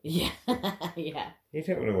Girl. Yeah. Yeah. You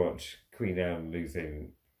don't want to watch Queen Anne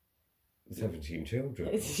losing 17 children.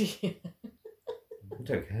 I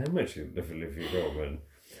don't care how much you love Olivia Colman.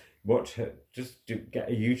 Watch her, get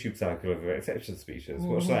a YouTube cycle of her acceptance speeches.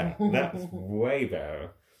 Watch that. That's way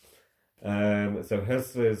better. So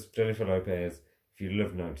Hustlers, Jennifer Lopez. If you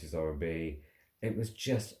love 90s R&B, it was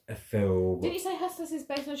just a film. Did you say Hustlers is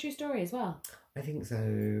based on a true story as well? I think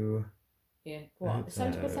so. Yeah. What?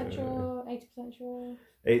 70% sure? 80% sure?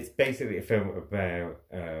 It's basically a film about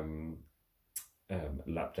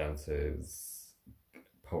lap dancers,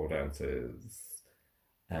 pole dancers,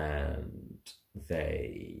 and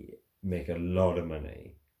they make a lot of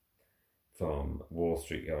money from Wall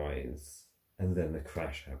Street guys, and then the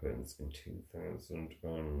crash happens in 2000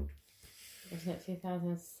 and Wasn't it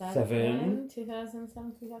 2007?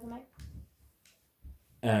 2007, 2008?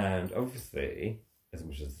 And obviously, as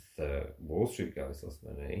much as the Wall Street guys lost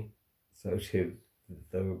money, so did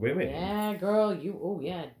the women. Yeah, girl,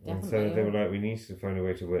 yeah, definitely. And so they were like, we need to find a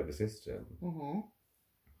way to work the system. Mm-hmm.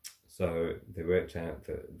 So they worked out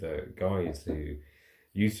that the guys who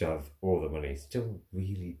used to have all the money still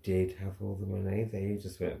really did have all the money. They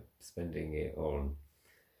just weren't spending it on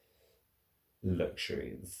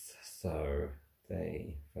luxuries. So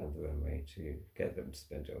they found their own way to get them to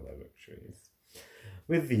spend all their luxuries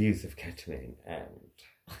with the use of ketamine and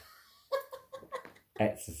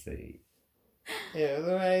ecstasy. Yeah, it was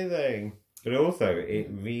amazing. But also, it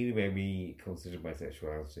really made me consider my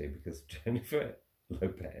sexuality because Jennifer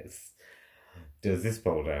Lopez does this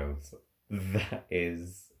pole dance that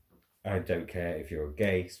is, I don't care if you're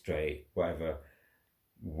gay, straight, whatever.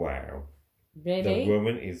 Wow. Really? The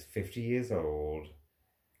woman is 50 years old,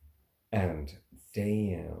 and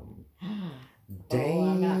damn. Damn. Oh,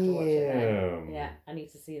 I'm gonna have to watch it then. Yeah, I need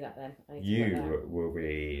to see that then. You will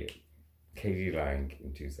be Katie Lang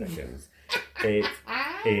in 2 seconds. It's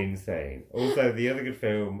insane. Also, the other good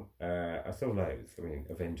film, I saw loads. I mean,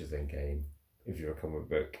 Avengers Endgame, if you're a comic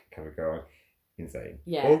book kind of guy, insane.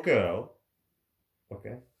 Yeah. Or girl.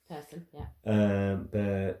 Okay. Person, yeah.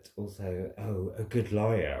 But also, A Good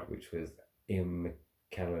Liar, which was Ian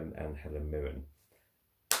McKellen and Helen Mirren.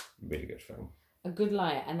 Really good film. A Good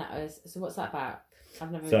Liar, and that was, so what's that about?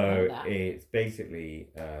 I've never heard of that. So it's basically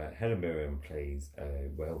Helen Mirren plays a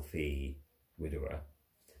wealthy widower,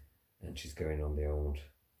 and she's going on the old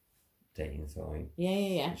dating site.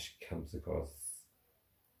 Yeah. And she comes across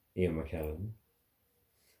Ian McKellen,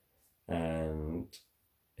 and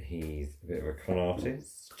he's a bit of a con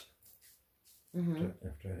artist. Mm-hmm.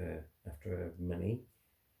 After her money.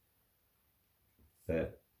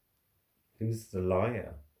 But who's the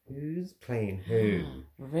liar? Who's playing who?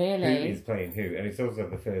 Really? Who is playing who? And it's also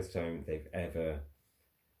the first time they've ever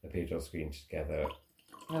appeared on screen together.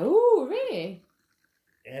 Oh, really?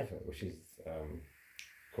 Ever, which is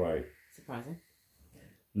quite surprising.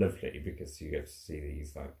 Lovely because you get to see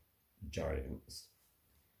these like giants.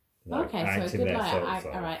 Like, okay, so A Good Liar.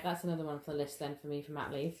 All right, that's another one for the list then for me for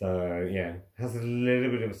Matt Leaf. So yeah, has a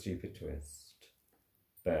little bit of a stupid twist,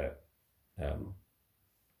 but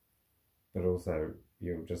also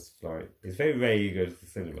you're just like, it's very rare you go to the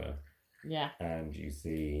cinema, yeah, and you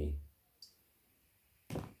see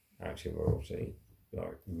actual royalty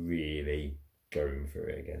like really going for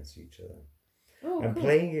it against each other, and cool.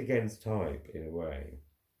 Playing against type in a way.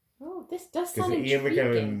 Oh, this does sound intriguing.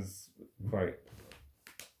 Ian McKellen's quite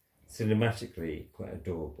cinematically quite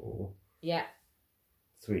adorable. Yeah.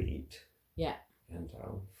 Sweet. Yeah. And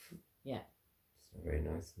Alf. Yeah. It's very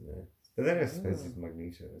nice in there. But then I suppose it's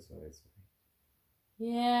Magneto as well, isn't he?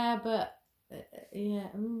 Yeah, but yeah,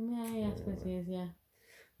 I suppose he is. Yeah.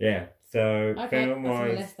 Yeah. So okay,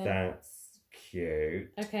 film-wise, that's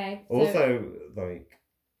cute. Okay. Also, like,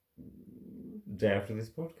 day after this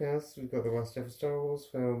podcast, we've got the last ever Star Wars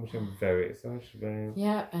film, which I'm very excited about.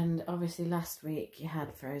 Yeah, and obviously last week you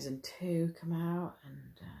had Frozen 2 come out,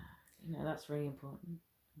 and that's really important.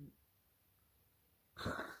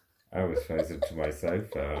 I was frozen to my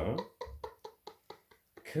sofa.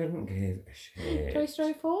 Couldn't give a shit. Toy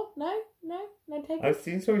Story 4? No take. I've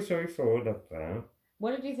seen Toy Story 4, loved that.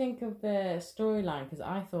 What did you think of the storyline? Because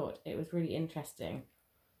I thought it was really interesting.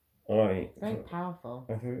 Very powerful.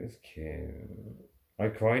 I thought it was cute. I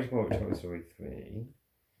cried about Toy Story 3.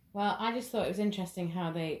 Well, I just thought it was interesting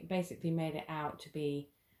how they basically made it out to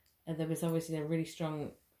be... there was obviously a really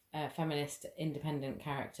strong feminist independent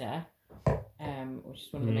character, which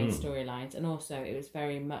is one of the main storylines. And also it was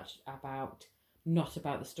very much not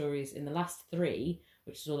about the stories in the last 3,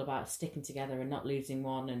 which is all about sticking together and not losing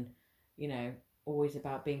one and, always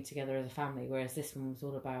about being together as a family. Whereas this one was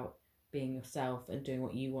all about being yourself and doing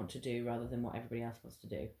what you want to do rather than what everybody else wants to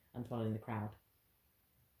do and following the crowd.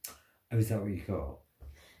 Oh, is that what you got?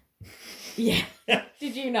 Yeah.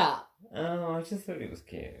 Did you not? Oh, I just thought it was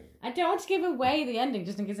cute. I don't want to give away the ending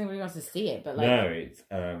just in case anybody wants to see it, but no, it's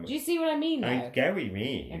do you see what I mean though? I get what you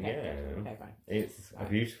mean, okay, yeah. Okay, fine. It's a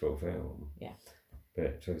beautiful film. Yeah.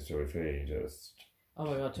 But Toy Story 3 just... Oh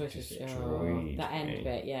my god, Toy Story. That end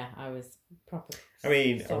bit, yeah. I was proper. I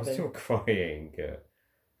mean, I was still crying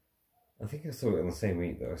at I think I saw it on the same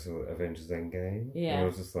week that I saw Avengers Endgame. Yeah. And I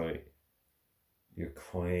was just like, you're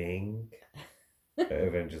crying at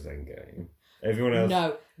Avengers Endgame. Everyone else...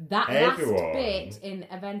 No, that everyone, last bit in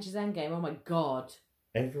Avengers Endgame, oh my God.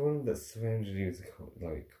 Everyone that's surrounded you is a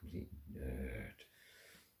complete nerd.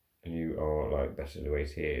 And you are like better to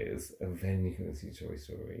wait years. And then you can see Toy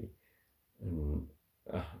Story. And,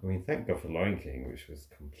 I mean, thank God for Lion King, which was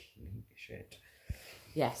complete shit.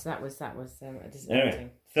 Yes, that was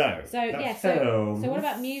disappointing. Anyway, so what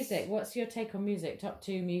about music? What's your take on music? Top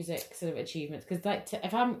 2 music sort of achievements? Because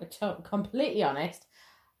if I'm completely honest,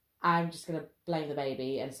 I'm just going to blame the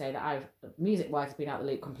baby and say that I've music-wise been out the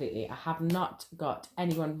loop completely. I have not got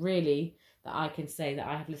anyone really that I can say that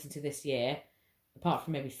I have listened to this year, apart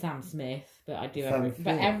from maybe Sam Smith. But I do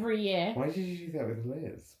every year. Why did you do that with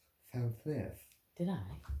Liz? Sam Smith. Did I?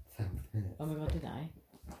 Sam Smith. Oh my God, did I?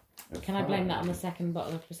 That's Can I blame that on the second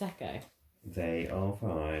bottle of Prosecco? They are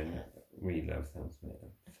fine. We love Sam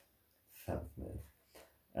Smith. Sam Smith.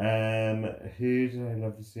 Who did I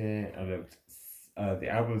love this year? I loved the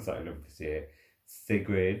albums that I loved this year.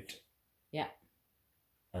 Sigrid. Yeah.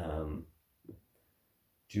 Dua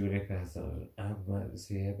Lipa has done an album out this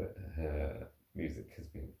year, but her music has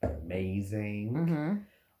been amazing. Mm-hmm.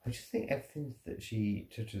 I just think everything that she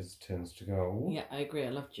touches turns to gold. Yeah, I agree. I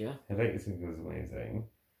loved you. Her latest single is amazing.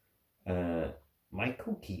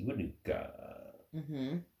 Michael Kiwanuka.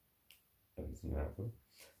 Mm-hmm. That was an album.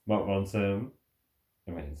 Mark Ronson.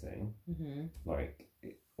 Amazing. Mm-hmm. Like,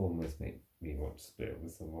 it almost made me want to split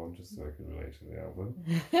with someone just so I could relate to the album.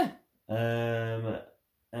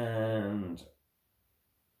 And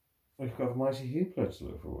we've got the Mighty Hoopla to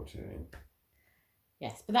look forward to.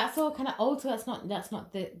 Yes, but that's all kind of old, so that's not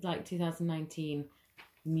the 2019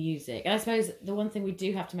 music. And I suppose the one thing we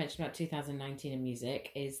do have to mention about 2019 in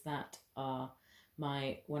music is that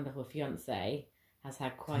my wonderful fiance has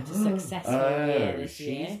had quite a successful year this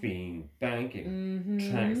year. She's been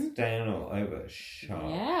banging tracks down all over the shop.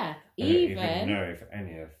 Yeah, I don't even know if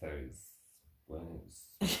any of those words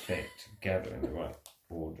fit together in the right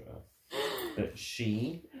order. But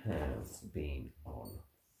she has been on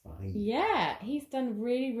fire. Yeah, he's done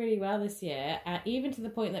really, really well this year. Even to the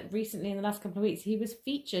point that recently, in the last couple of weeks, he was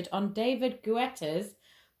featured on David Guetta's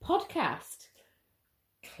podcast.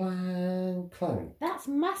 Clang. That's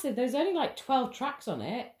massive. There's only like 12 tracks on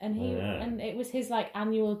it, and and it was his like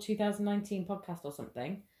annual 2019 podcast or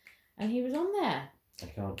something, and he was on there. I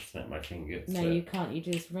can't snap my fingers. No, you can't. You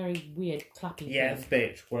do this very weird clapping yes, thing.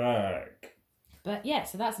 bitch, work. But yeah,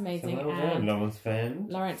 so that's amazing. So well done, Lawrence Fenn.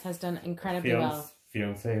 Lawrence has done incredibly well.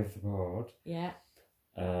 Fiance of the pod. Yeah.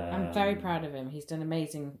 I'm very proud of him. He's done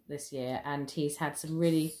amazing this year, and he's had some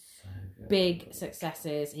really big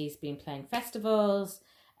successes. He's been playing festivals.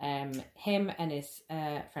 Him and his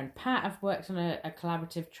friend Pat have worked on a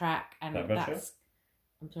collaborative track, and Pat that's. Butcher?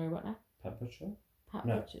 I'm sorry, what now? Pat Butcher? Pat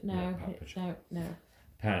No, Butcher? no, Pat Butcher. No.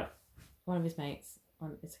 Pat. One of his mates.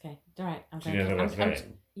 It's okay. All right. Do you know the last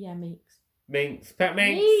name? Yeah, Meeks. Minx. Pat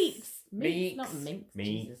Minx. Meeks, not Minx.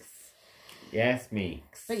 Meeks. Jesus. Yes,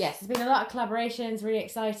 Meeks. But yes, there's been a lot of collaborations, really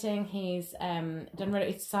exciting. He's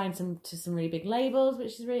he's signed to some really big labels,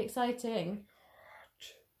 which is really exciting.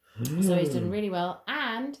 So he's done really well.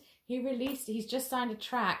 And he's just signed a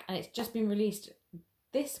track, and it's just been released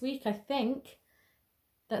this week, I think,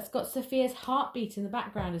 that's got Sophia's heartbeat in the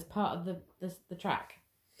background as part of the track.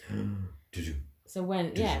 So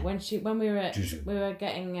when we were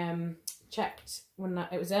getting checked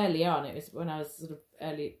it was early on. It was when I was sort of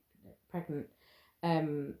early pregnant,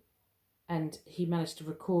 and he managed to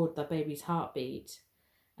record the baby's heartbeat,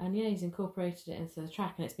 and yeah, he's incorporated it into the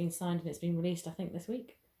track, and it's been signed and it's been released, I think, this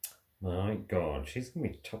week. My God, she's gonna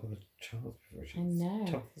be top of the charts before she's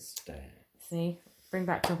top of the stairs. See, bring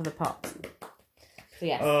back Top of the Pops. So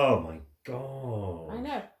yes. Oh my God. I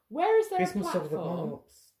know. Where is there Christmas a Top of the platform?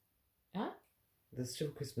 Pops. Huh? There's still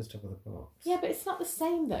Christmas Top of the Pops. Yeah, but it's not the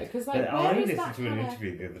same though, because like I listened to an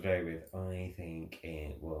interview the other day with, I think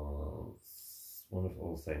it was one of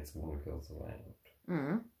All Saints and One of Girls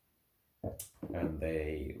Aloud. And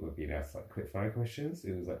they were being asked like quick fire questions.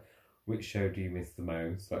 It was like, which show do you miss the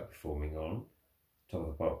most, like performing on? Top of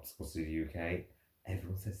the Pops or Studio UK?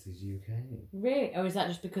 Everyone says Studio UK. Really? Or is that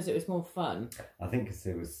just because it was more fun? I think because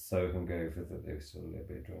they were so hungover that they were still a little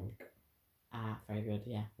bit drunk. Ah, very good,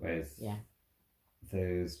 yeah. Whereas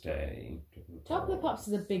Thursday, Top of the Pops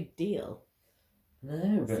is a big deal.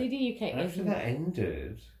 No, but CD UK after isn't. that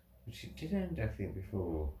ended, which it did end, I think,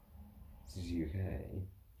 before CD UK.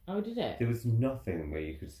 Oh, did it? There was nothing where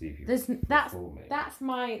you could see people That's performing. that's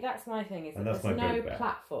my thing. Is that And that's there's my no bugbear.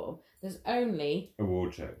 platform. There's only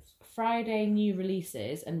Award shows. Friday new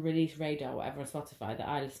releases and release radar, whatever on Spotify that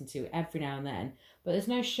I listen to every now and then. But there's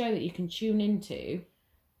no show that you can tune into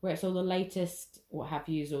where it's all the latest, what have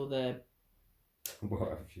yous, all the What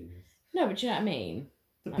have you? no, but do you know what I mean?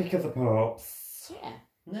 The pick of the pops. Yeah.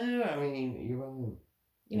 No, I mean you won't.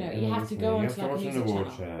 You know, you have to go on to like a watch an music award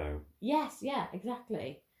channel. show. Yes, yeah,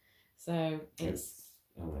 exactly. So it's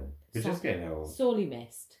I know. We're just getting old. sorely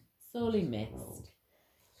missed. Sorely missed.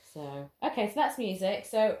 So okay, so that's music.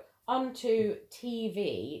 So on to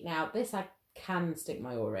TV. Now this I can stick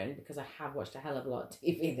my oar in because I have watched a hell of a lot of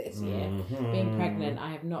TV this year. Mm-hmm. Being pregnant,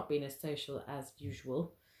 I have not been as social as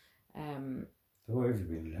usual. So what have you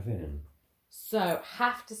been loving? So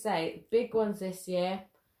have to say, big ones this year,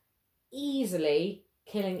 easily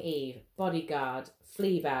Killing Eve, Bodyguard,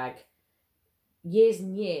 Fleabag, Years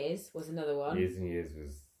and Years was another one. Years and Years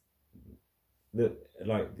was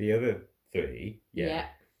the other three. Yeah.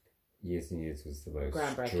 Years and Years was the most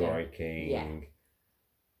striking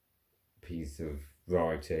piece of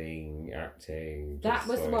writing, acting. That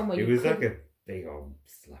was the one where it was like a big old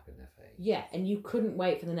slap in the face. Yeah, and you couldn't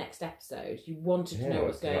wait for the next episode. You wanted to know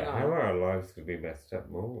what's going on. How our lives could be messed up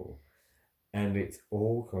more. And it's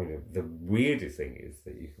all kind of... The weirdest thing is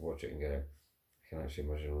that you can watch it and go, I can actually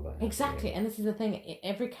imagine all that. Exactly, and this is the thing.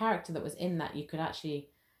 Every character that was in that, you could actually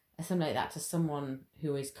assimilate that to someone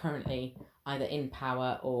who is currently either in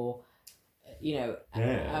power or, you know,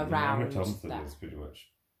 around. Emma Thompson was pretty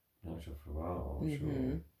much natural for a while, I'm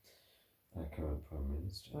sure. Our current Prime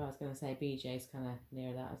Minister. Well, I was going to say BJ's kind of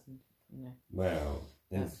near that, isn't you know? Well,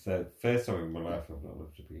 it's the first time in my life I've not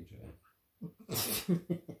loved a BJ.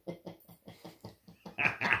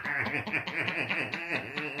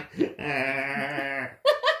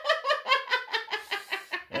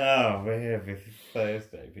 Oh, man, this is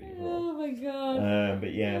Thursday, people. Oh my god.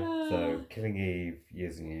 But yeah, so Killing Eve,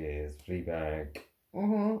 Years and Years, Fleabag.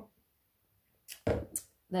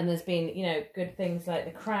 Then there's been, you know, good things like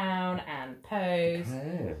The Crown and Pose.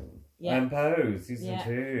 Yeah. And Pose, season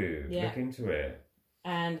 2. Yeah. Look into it.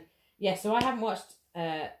 And yeah, so I haven't watched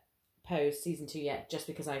Pose season 2 yet, just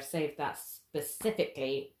because I've saved that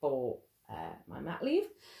specifically for my mat leave.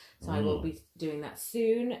 So I will be doing that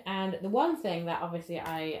soon. And the one thing that obviously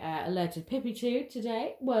I alerted Pippi to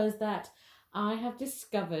today was that I have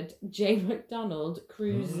discovered Jane McDonald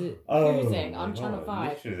cruising on Channel 5.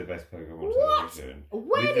 Literally the best programme on television.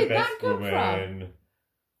 Where did that come from?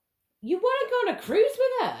 You want to go on a cruise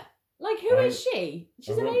with her? Like, who is she?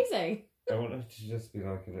 She's amazing. I want her to just be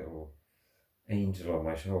like a little angel on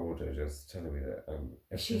my shoulder, just telling me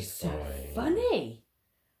that she's so funny.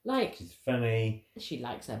 Like, she's funny. She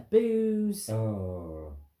likes her booze.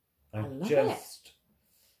 Oh, I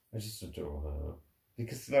just adore her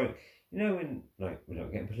because, like, you know, when we're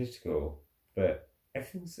not getting political, but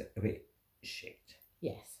everything's a bit shit.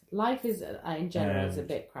 Yes, life is in general is a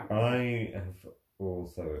bit crappy. I have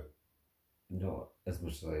also not as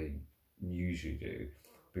much as I usually do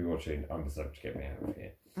be watching I'm Decided to Get Me Out of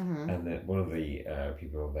Here. And then one of the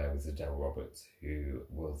people on there was Adele Roberts, who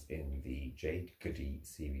was in the Jade Goody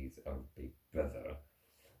series of Big Brother,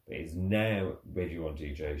 but is now Radio 1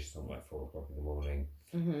 DJ. She's on like 4 o'clock in the morning.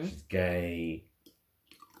 She's gay,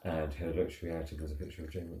 and her luxury item was a picture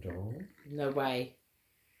of Jane McDonald. No way.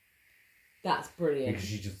 That's brilliant. Because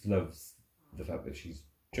she just loves the fact that she's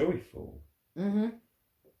joyful.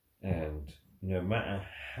 And no matter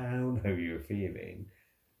how low you're feeling,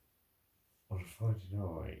 on a Friday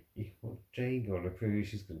night, you want Jane on a cruise,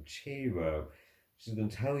 she's going to cheer you up. She's going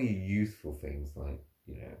to tell you useful things like,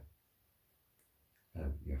 you know,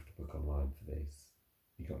 you have to book online for this.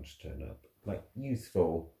 You can't just turn up. Like,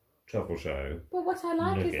 useful travel show. But what I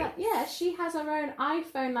like is that, yeah, she has her own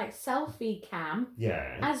iPhone, like, selfie cam.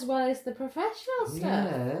 Yeah. As well as the professional stuff.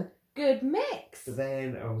 Yeah. Good mix. But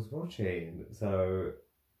then I was watching, so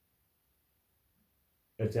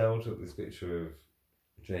Adele took this picture of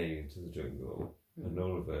Jane into the jungle, and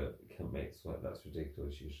all of her mates were like, that's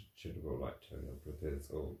ridiculous, you should have got like tone up with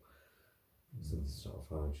this or some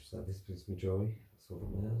stuff. And she's like, this brings me joy, that's all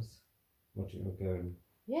that matters. What do you go and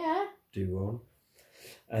do on?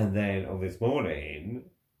 And then on this morning,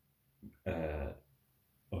 on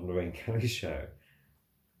Lorraine Kelly's show,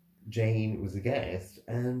 Jane was a guest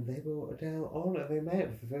and they brought Adele on and they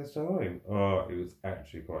met for the first time. Oh, it was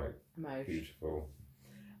actually quite beautiful.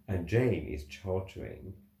 And Jane is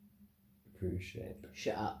chartering a cruise ship.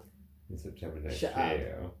 Shut up. In September next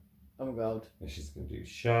year. Oh my god. And she's going to do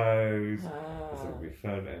shows. It's going to be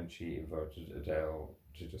fun. And she invited Adele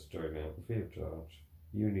to just join out free of charge.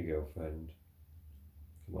 You and your girlfriend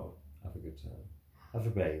Come on, have a good time. Have a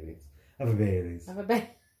Baileys. Have a Baileys. Have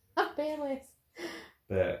a Baileys.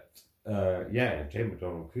 But, Jane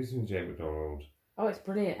McDonald, cruising with Jane McDonald. Oh, it's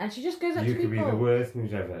brilliant. And she just goes up You to could people. be the worst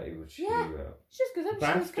news ever. It would Yeah. cheer you up. She just goes up to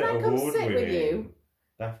BAFTA people. Can I come award sit with winning. you?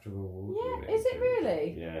 BAFTA award Yeah, winning. is it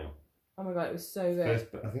really? Yeah. Oh my god, it was so good.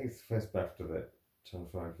 I think it's the first BAFTA that Channel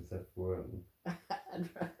 5 has ever won.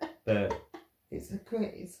 But it's a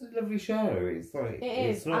lovely show. It's like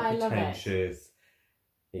it's not I love it. pretentious.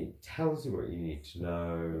 It tells you what you need to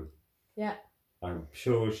know. Yeah. I'm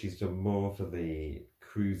sure she's done more for the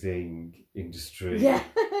cruising industry. Yeah.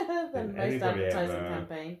 Than than most anybody advertising ever.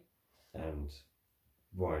 campaign. And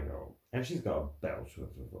why not? And she's got a belter of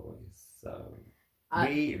a voice. So I-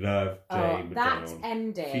 we love Jane that McDonald,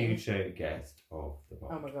 ending. future guest of the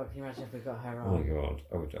podcast. Oh my god, can you imagine if we got her Oh on? my god,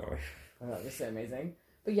 I would die. Oh, that was so amazing.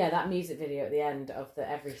 But yeah, that music video at the end of the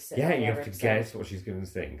every Yeah, you have to episode guess what she's going to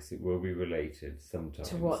sing because it will be related sometimes.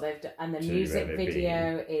 to what they've done, and the to music where they've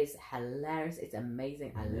video is hilarious. It's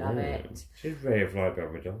amazing. I love it. She's Ray of Light by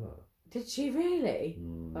Madonna. Did she really?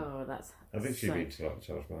 Mm. Oh, that's. I think she'd so- be to like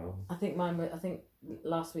Charles Brown. I think mine was. I think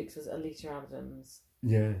last week's was Alita Adams.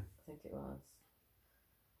 Yeah. I think it was.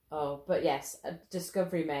 Oh, but yes, a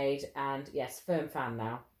Discovery made, and yes, firm fan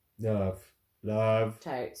now. Love.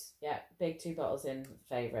 Totes, yeah, big 2 bottles in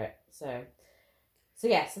favourite. So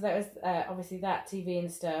yeah, so that was obviously that TV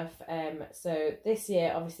and stuff. So this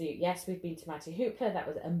year, obviously, yes, we've been to Mighty Hoopla. That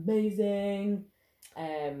was amazing.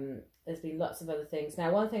 There's been lots of other things.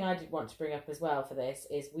 Now, one thing I did want to bring up as well for this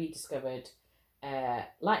is we discovered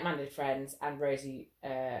like-minded friends and Rosie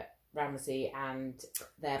Ramsey and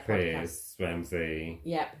their podcast. Chris Ramsey.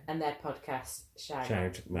 Yep, and their podcast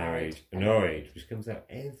Shout, Married, Annoyed, which comes out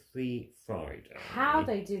every Friday. How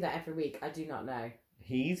they do that every week, I do not know.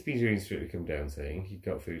 He's been doing Strictly Come Dancing. He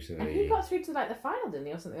got through to the And he got through to like the final, didn't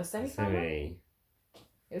he, or something, or semi-final? semi.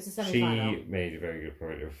 It was a semi-final. She made a very good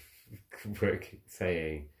point of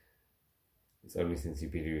saying it's only since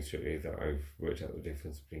you've been doing Strictly that I've worked out the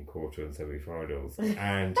difference between quarter and semi-finals.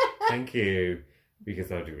 And thank you,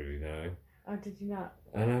 because I do really know. Oh, did you not?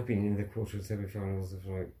 And I've been in the quarter and semi-finals of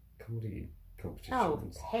like comedy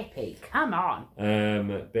competitions. Oh, hippie, come on.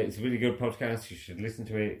 But it's a really good podcast. You should listen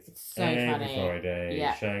to it. It's so every funny. Friday.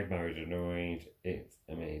 Yeah. Shag, Married, Annoyed. It's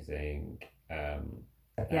amazing. Yeah.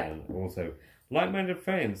 And also, like-minded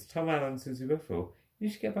friends, Tom Allen, Susie Ruffle. You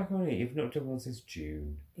should get back on it. You've not done one since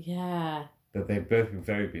June. Yeah. But they've both been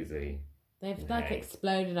very busy. They've Okay. like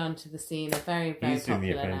exploded onto the scene. They're very, very He's doing The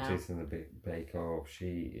popular now. Apprentice and the Big Bake Off.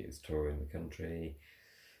 She is touring the country.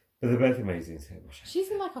 But they're both amazing. So She's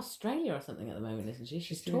in like Australia or something at the moment, isn't she?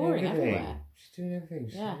 She's doing touring everything. everywhere. She's doing everything.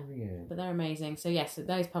 She's Yeah. doing everything. But they're amazing. So yes, so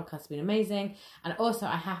those podcasts have been amazing. And also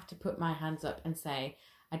I have to put my hands up and say,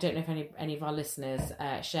 I don't know if any of our listeners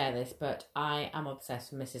share this, but I am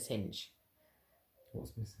obsessed with Mrs. Hinch.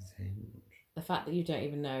 What's Mrs. Hinch? The fact that you don't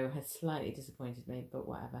even know has slightly disappointed me, but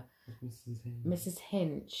whatever. What's Mrs. Hinch? Mrs.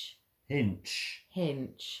 Hinch. Hinch.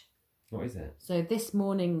 Hinch. What is it? So this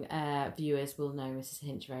morning viewers will know Mrs.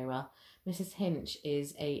 Hinch very well. Mrs. Hinch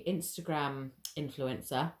is a Instagram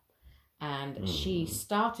influencer, and she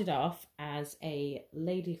started off as a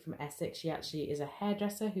lady from Essex. She actually is a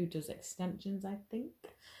hairdresser who does extensions, I think.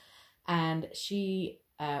 And she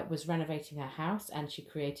was renovating her house, and she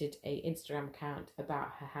created a Instagram account about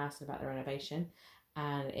her house and about the renovation,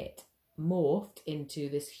 and it morphed into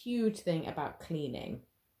this huge thing about cleaning.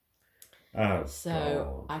 Oh,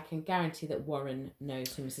 So God. I can guarantee that Warren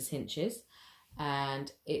knows who Mrs. Hinch is,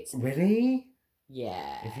 and it's Really?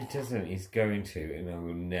 yeah. If he doesn't, he's going to, and I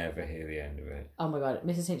will never hear the end of it. Oh my god,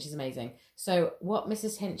 Mrs. Hinch is amazing. So what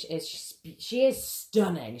Mrs. Hinch is, she is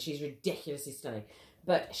stunning. She's ridiculously stunning,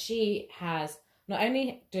 but she has not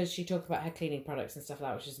only does she talk about her cleaning products and stuff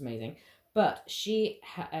like that, which is amazing, but she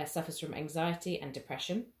suffers from anxiety and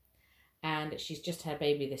depression, and she's just had a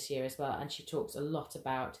baby this year as well, and she talks a lot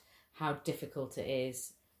about how difficult it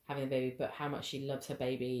is having a baby, but how much she loves her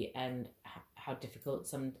baby and how difficult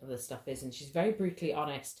some of the stuff is. And she's very brutally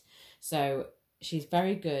honest. So she's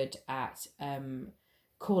very good at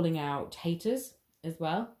calling out haters as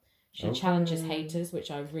well. She challenges haters, which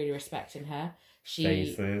I really respect in her. She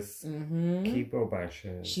Faceless, keyboard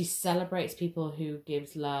bashers. she celebrates people who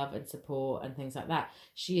gives love and support and things like that.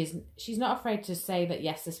 She's not afraid to say that,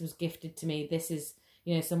 yes, this was gifted to me. This is,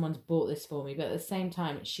 someone's bought this for me. But at the same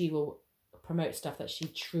time, she will promote stuff that she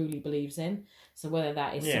truly believes in. So whether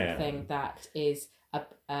that is something that is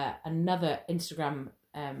another Instagram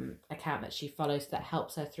account that she follows that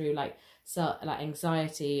helps her through like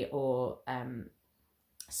anxiety or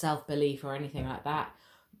self-belief or anything like that,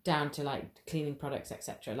 down to like cleaning products,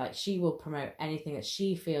 etc. Like she will promote anything that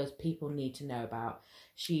she feels people need to know about.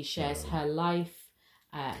 She shares her life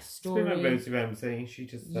story. It's been like Rosie Ramsey. She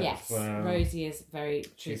just Rosie is very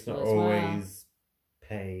truthful. She's not as always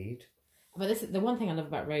paid. But the one thing I love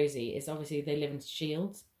about Rosie is obviously they live in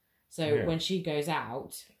Shields, so when she goes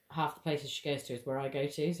out, half the places she goes to is where I go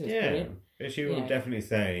to. So it's brilliant. But she will definitely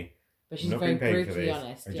say. But she's very brutally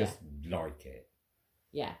honest. I just like it.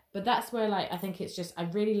 Yeah, but that's where like I think it's just I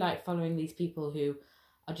really like following these people who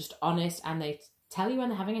are just honest and they tell you when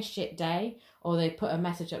they're having a shit day, or they put a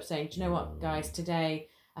message up saying, do you know what, guys, today,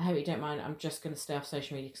 I hope you don't mind, I'm just going to stay off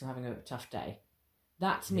social media because I'm having a tough day.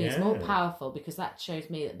 That to me is more powerful because that shows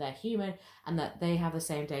me that they're human and that they have the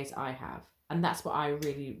same days I have. And that's what I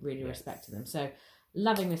really, really respect to them. So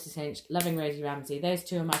loving Mrs. Hinch, loving Rosie Ramsey, those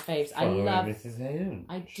two are my faves. I love Mrs. Hinch.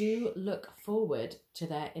 I do look forward to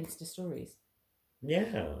their Insta stories.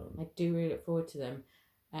 Yeah. I do really look forward to them.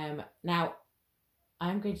 Now,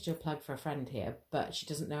 I'm going to do a plug for a friend here, but she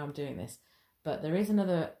doesn't know I'm doing this. But there is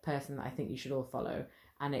another person that I think you should all follow,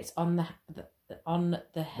 and it's on the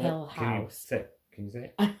Hill House. Can you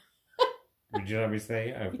say it? Would you let me say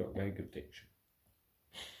it? I've got very good diction.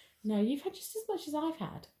 No, you've had just as much as I've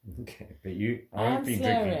had. Okay, but I've been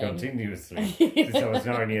drinking continuously since I was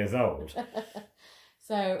 9 years old.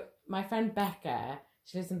 So my friend Becca,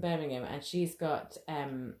 she lives in Birmingham, and she's got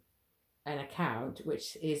an account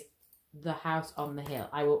which is The House on the Hill.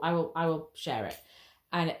 I will share it,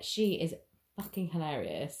 and she is fucking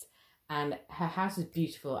hilarious. And her house is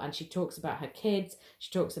beautiful, and she talks about her kids.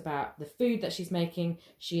 She talks about the food that she's making.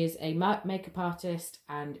 She is a makeup artist,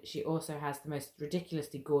 and she also has the most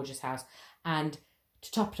ridiculously gorgeous house. And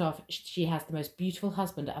to top it off, she has the most beautiful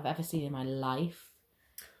husband I've ever seen in my life.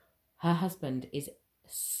 Her husband is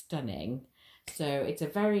stunning. So it's a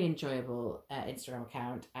very enjoyable Instagram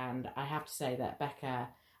account. And I have to say that Becca,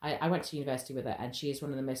 I went to university with her, and she is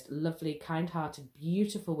one of the most lovely, kind-hearted,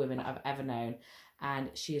 beautiful women I've ever known.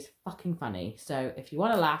 And she is fucking funny. So if you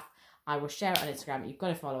want to laugh, I will share it on Instagram. You've got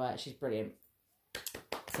to follow her. She's brilliant.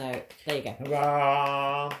 So there you go.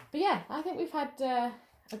 Hurrah! But yeah, I think we've had a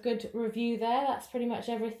good review there. That's pretty much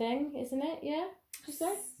everything, isn't it? Yeah? Would you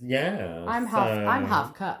say? Yeah. I'm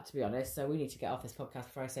half cut, to be honest. So we need to get off this podcast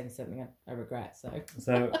before I say something I regret. So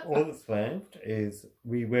all that's left is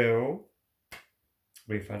we've had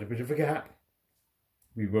a bit of a gap.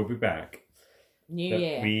 We will be back. New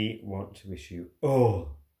Year. We want to wish you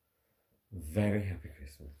all very happy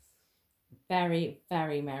Christmas. Very,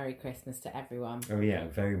 very Merry Christmas to everyone. Oh yeah,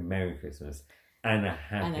 very Merry Christmas. And a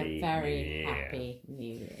happy happy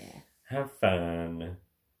New Year. Have fun.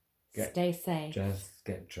 Stay safe. Just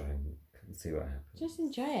get drunk and see what happens. Just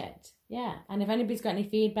enjoy it. Yeah. And if anybody's got any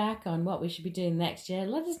feedback on what we should be doing next year,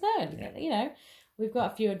 let us know. Yeah. You know, we've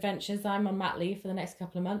got a few adventures. I'm on mat leave for the next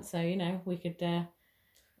couple of months, so, you know, we could... do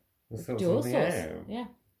all sorts. Out. Yeah.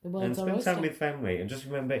 The world's our oyster. And spend time with family. And just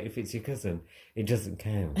remember, if it's your cousin, it doesn't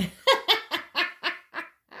count.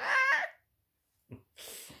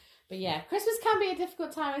 But yeah, Christmas can be a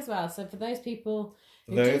difficult time as well. So for those people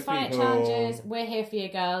who do find it challenges, we're here for you,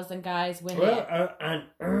 girls and guys. We're here.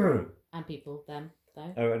 And people, them,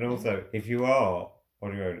 though. Oh, and also, if you are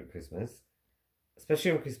on your own at Christmas,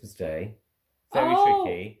 especially on Christmas Day, very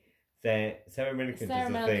tricky. Sarah Millican does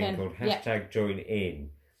a thing called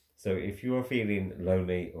 #JoinIn. So if you are feeling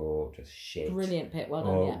lonely or just shit, brilliant Pit, well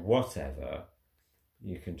done, or whatever,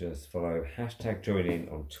 you can just follow #JoinIn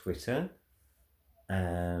on Twitter,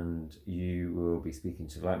 and you will be speaking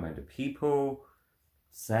to like-minded people.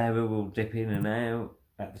 Sarah will dip in and out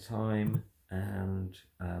at the time, and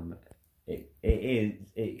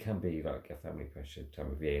it can be like a family pressure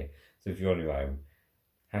time of year. So if you're on your own,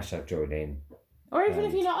 #JoinIn. Or even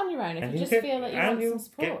if you're not on your own, if you just feel that you want some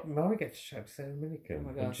support. I get to chat to Sarah Millican. Oh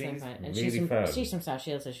my God, she's and really she's from South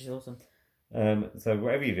Shields, so she's awesome. So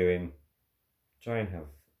whatever you're doing, try and have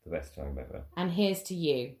the best time ever. And here's to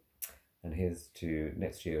you. And here's to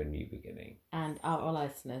next year, a new beginning. And our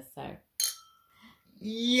listeners, so...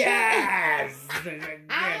 Yes!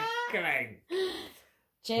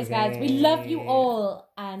 Cheers, guys. We love you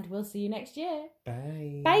all, and we'll see you next year.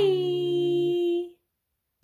 Bye. Bye.